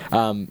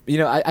 You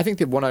know, I think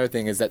that one other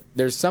thing is that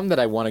there's some that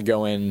I want to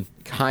go in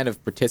kind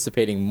of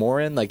participating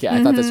more in. Like,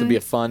 I thought this would be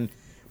a fun,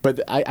 but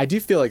I do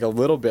feel like a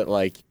little bit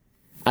like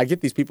I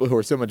get these people who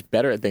are so much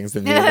better at things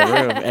than me in the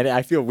room, and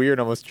I feel weird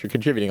almost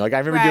contributing. Like, I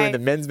remember doing the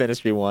men's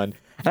ministry one,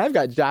 and I've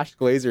got Josh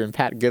Glazer and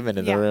Pat Goodman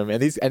in the room,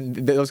 and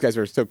those guys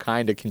are so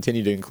kind to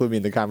continue to include me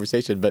in the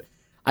conversation, but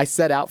I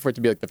set out for it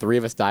to be like the 3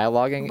 of us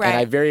dialoguing, and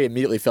I very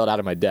immediately felt out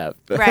of my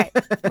depth. Right.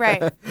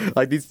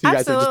 Like these 2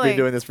 guys have just been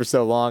doing this for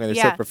so long, and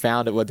they're so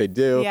profound at what they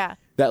do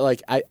that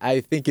like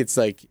I think it's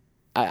like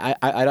I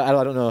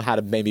don't know how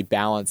to maybe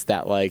balance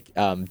that. Like,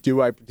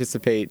 do I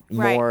participate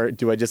more?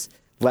 Do I just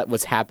let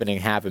what's happening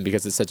happen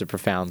because it's such a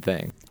profound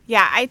thing?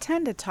 Yeah, I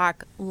tend to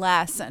talk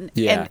less, and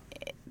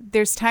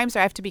there's times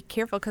where I have to be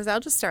careful because I'll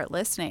just start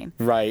listening.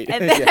 Right.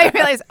 And then I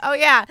realize, I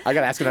got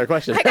to ask another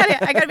question. I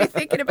got to be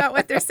thinking about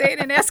what they're saying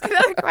and ask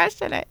another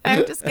question.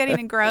 I'm just getting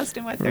engrossed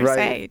in what they're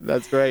saying.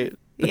 That's great.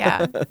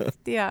 Yeah.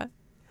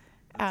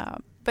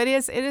 But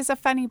it is a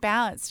funny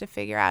balance to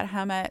figure out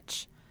how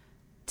much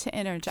to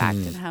interject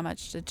and how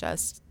much to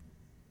just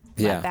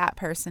let that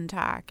person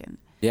talk. And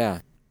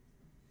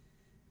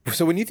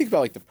So when you think about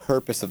like the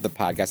purpose of the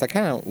podcast, I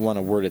kind of want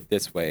to word it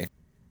this way.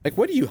 Like,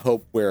 what do you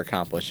hope we're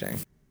accomplishing?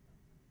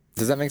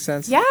 Does that make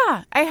sense?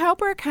 Yeah. I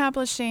hope we're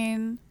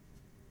accomplishing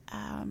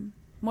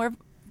more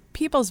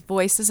people's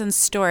voices and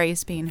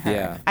stories being heard.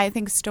 Yeah. I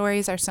think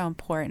stories are so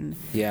important.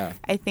 Yeah.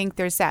 I think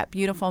there's that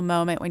beautiful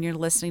moment when you're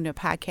listening to a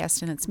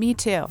podcast and it's me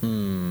too. I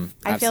feel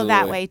Absolutely.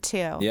 that way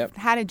too. Yep.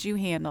 How did you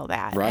handle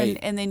that? Right.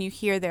 And then you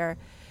hear their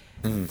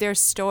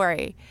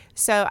story.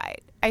 So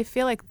I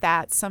feel like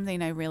that's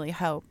something I really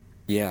hope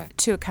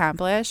to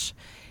accomplish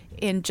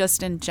in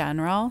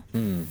general.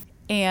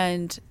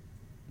 And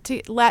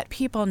to let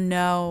people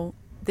know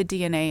the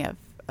DNA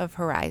of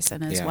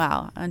Horizon as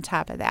well on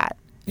top of that.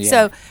 Yeah.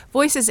 So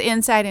voices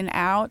inside and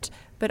out,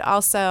 but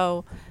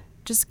also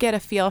just get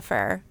a feel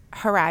for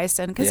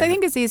Horizon. Because I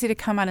think it's easy to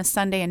come on a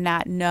Sunday and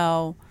not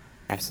know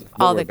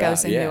all that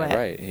goes into it.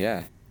 Right,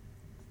 yeah.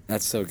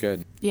 That's so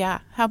good. Yeah.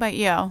 How about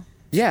you?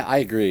 Yeah, I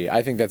agree.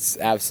 I think that's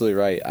absolutely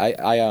right.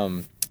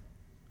 I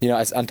you know,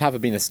 as on top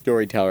of being a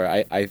storyteller,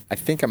 I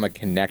think I'm a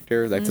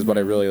connector. Like, this is what I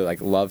really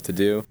love to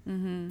do.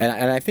 And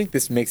I think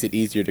this makes it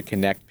easier to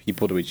connect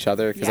people to each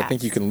other, because I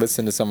think you can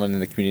listen to someone in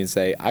the community and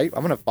say, I'm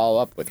going to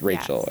follow up with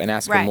Rachel and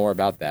ask her more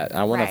about that. And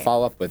I want to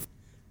follow up with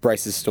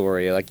Bryce's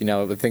story, like, you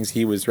know, the things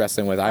he was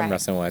wrestling with, I'm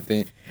wrestling with.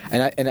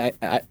 And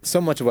I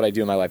so much of what I do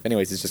in my life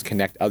anyways is just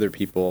connect other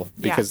people,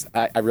 because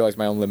I realize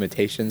my own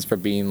limitations for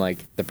being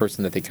like the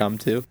person that they come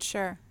to.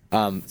 Sure.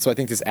 So I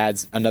think this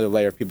adds another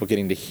layer of people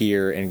getting to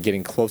hear and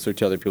getting closer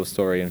to other people's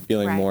story and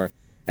feeling more.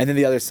 And then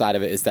the other side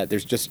of it is that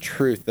there's just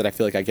truth that I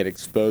feel like I get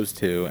exposed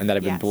to and that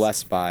I've been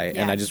blessed by.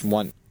 And I just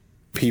want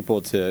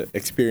people to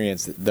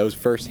experience those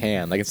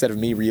firsthand. Like, instead of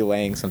me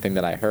relaying something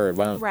that I heard,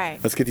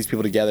 let's get these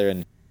people together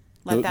and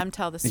let them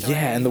tell the story.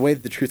 Yeah, and the way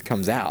that the truth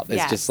comes out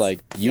is just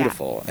like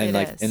beautiful. And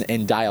like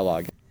in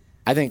dialogue.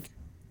 I think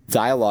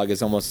dialogue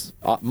is almost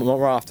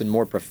more often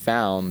more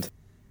profound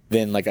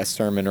than like a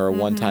sermon or a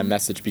one-time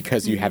message,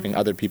 because you're having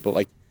other people,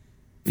 like,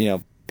 you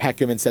know, Pat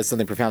Goodman says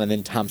something profound and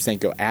then Tom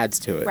Sanko adds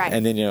to it.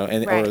 And then, you know,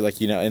 or like,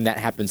 you know, and that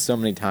happens so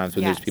many times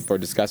when there's people are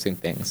discussing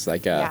things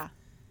like,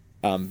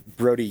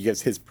 Brody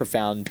gives his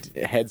profound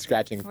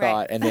head-scratching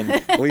thought, and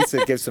then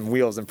Lisa gives some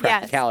wheels and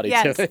practicality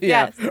to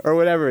it, or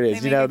whatever it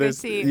is. You know,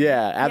 there's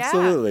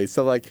absolutely.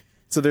 So like,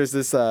 so there's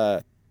this.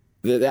 I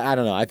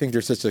don't know. I think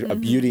there's such a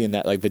beauty in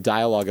that, like the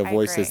dialogue of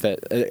voices that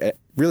it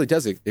really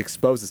does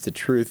expose us to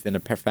truth in a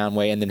profound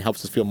way, and then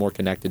helps us feel more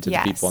connected to the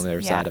people on the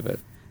other side of it.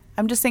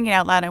 I'm just thinking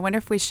out loud. I wonder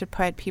if we should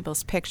put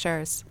people's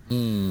pictures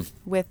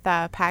with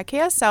the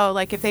podcast. So,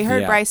 like, if they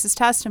heard Bryce's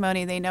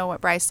testimony, they know what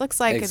Bryce looks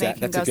like, and they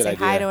can go say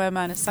hi to him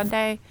on a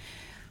Sunday.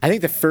 I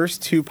think the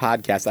first two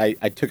podcasts,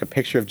 I took a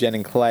picture of Jen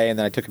and Clay, and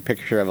then I took a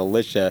picture of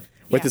Alicia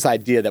with this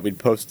idea that we'd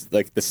post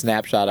like the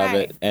snapshot of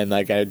it, and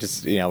like I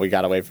just, you know, we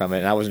got away from it,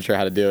 and I wasn't sure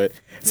how to do it.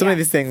 Some of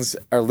these things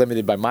are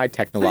limited by my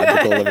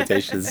technological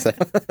limitations. So.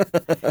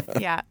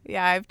 Yeah,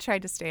 I've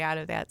tried to stay out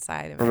of that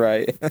side of it.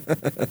 Right.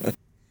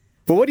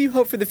 But what do you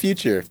hope for the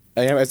future,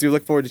 as we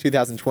look forward to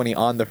 2020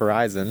 on the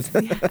horizon?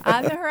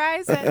 On the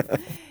horizon.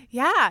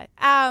 Yeah.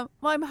 Well,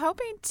 I'm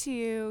hoping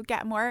to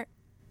get more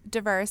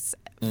diverse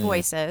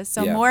voices,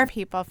 so more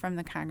people from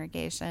the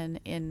congregation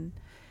in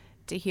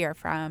to hear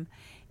from.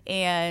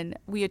 And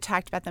we had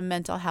talked about the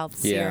mental health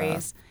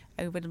series.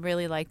 I would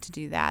really like to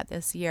do that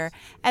this year.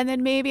 And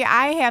then maybe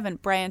I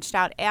haven't branched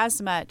out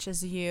as much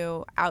as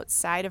you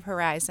outside of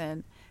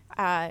Horizon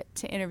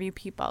to interview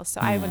people. So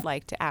I would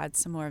like to add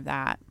some more of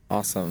that.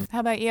 Awesome.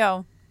 How about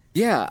you?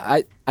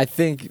 Yeah, I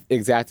think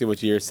exactly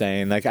what you're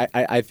saying. Like,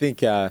 I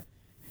think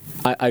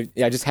I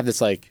just have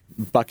this like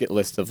bucket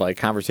list of like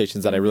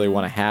conversations that I really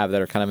want to have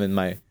that are kind of in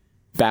my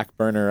back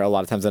burner a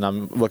lot of times, and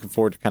I'm looking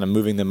forward to kind of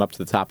moving them up to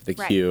the top of the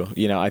queue.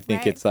 You know, I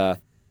think it's and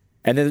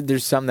then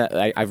there's some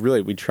that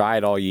we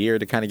tried all year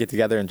to kind of get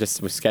together, and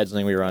just with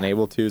scheduling we were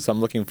unable to. So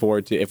I'm looking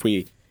forward to if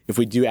we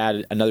do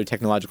add another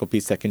technological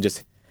piece that can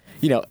just,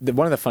 you know,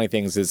 one of the funny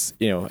things is,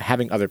 you know,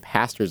 having other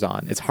pastors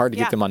on. It's hard to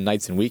get them on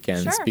nights and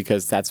weekends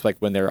because that's like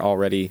when they're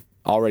already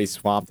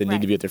swamped and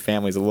need to be with their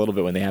families a little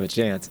bit when they have a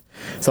chance.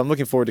 So I'm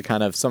looking forward to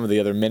kind of some of the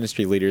other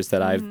ministry leaders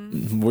that I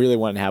really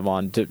want to have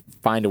on, to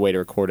find a way to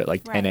record at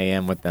like 10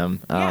 a.m. with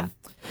them.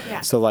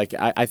 So like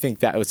I think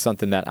that was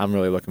something that I'm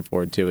really looking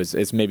forward to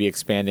is maybe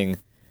expanding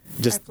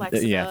just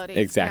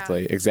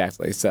exactly.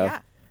 So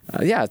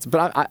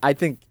but I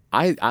think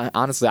I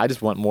honestly I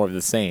just want more of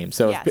the same.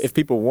 So if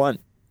people want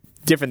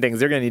different things,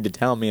 they're going to need to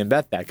tell me and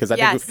Beth that, because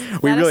I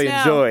think we really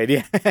enjoyed.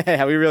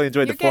 Yeah, we really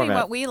enjoyed the format. You're getting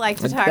what we like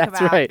to talk about.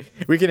 That's right.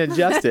 We can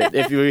adjust it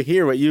if you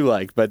hear what you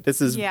like. But this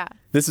has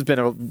been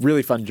a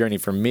really fun journey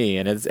for me,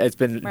 and it's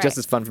been just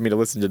as fun for me to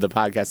listen to the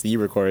podcast that you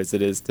record as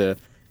it is to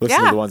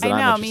listen to the ones that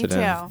I'm interested in.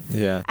 Me too.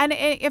 Yeah. And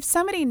if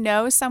somebody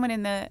knows someone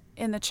in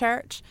the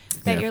church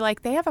that you're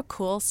like, they have a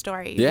cool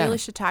story, you really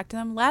should talk to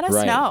them, let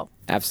us know.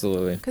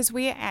 Absolutely. Because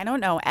I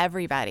don't know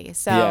everybody,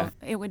 so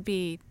it would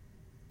be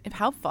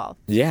helpful.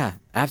 Yeah,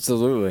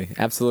 absolutely.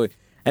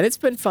 And it's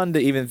been fun to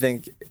even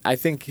think, I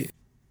think,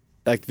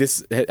 like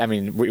this, I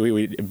mean,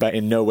 we but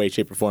in no way,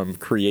 shape, or form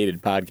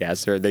created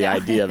podcasts, or the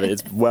idea of it.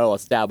 It's well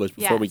established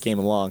before we came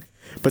along.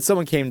 But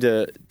someone came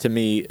to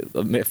me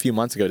a few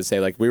months ago to say,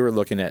 like, we were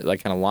looking at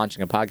like kind of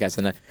launching a podcast,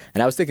 and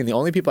I was thinking the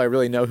only people I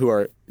really know who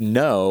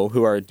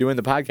are doing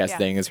the podcast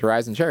thing is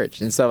Horizon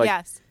Church. And so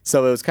like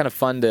so it was kind of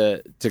fun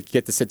to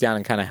get to sit down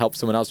and kind of help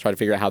someone else try to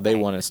figure out how they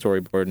want to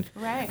storyboard.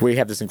 And we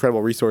have this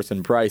incredible resource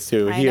in Bryce,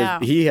 who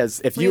he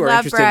has. If you are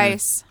interested,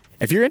 Bryce.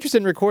 If you're interested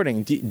in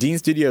recording, Dean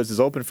Studios is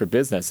open for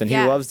business, and he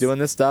loves doing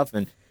this stuff.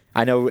 And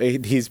I know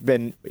he's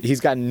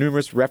gotten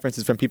numerous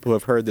references from people who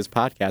have heard this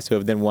podcast who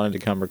have then wanted to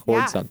come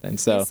record something.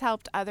 So he's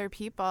helped other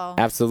people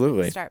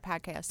start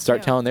podcasts,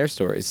 start telling their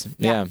stories.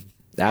 Yeah,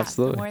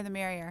 absolutely. The more the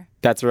merrier.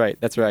 That's right.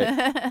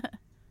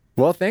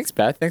 Well, thanks,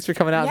 Beth. Thanks for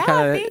coming out.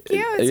 Thank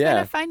you. It's been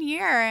a fun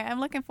year.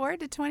 I'm looking forward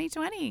to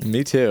 2020.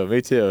 Me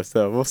too.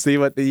 So we'll see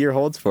what the year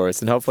holds for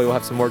us, and hopefully we'll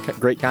have some more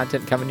great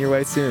content coming your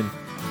way soon.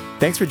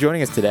 Thanks for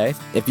joining us today.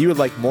 If you would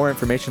like more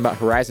information about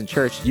Horizon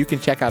Church, you can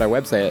check out our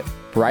website at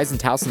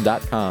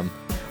horizontowson.com.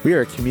 We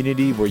are a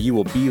community where you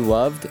will be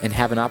loved and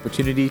have an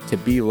opportunity to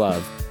be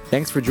loved.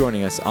 Thanks for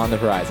joining us on The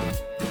Horizon.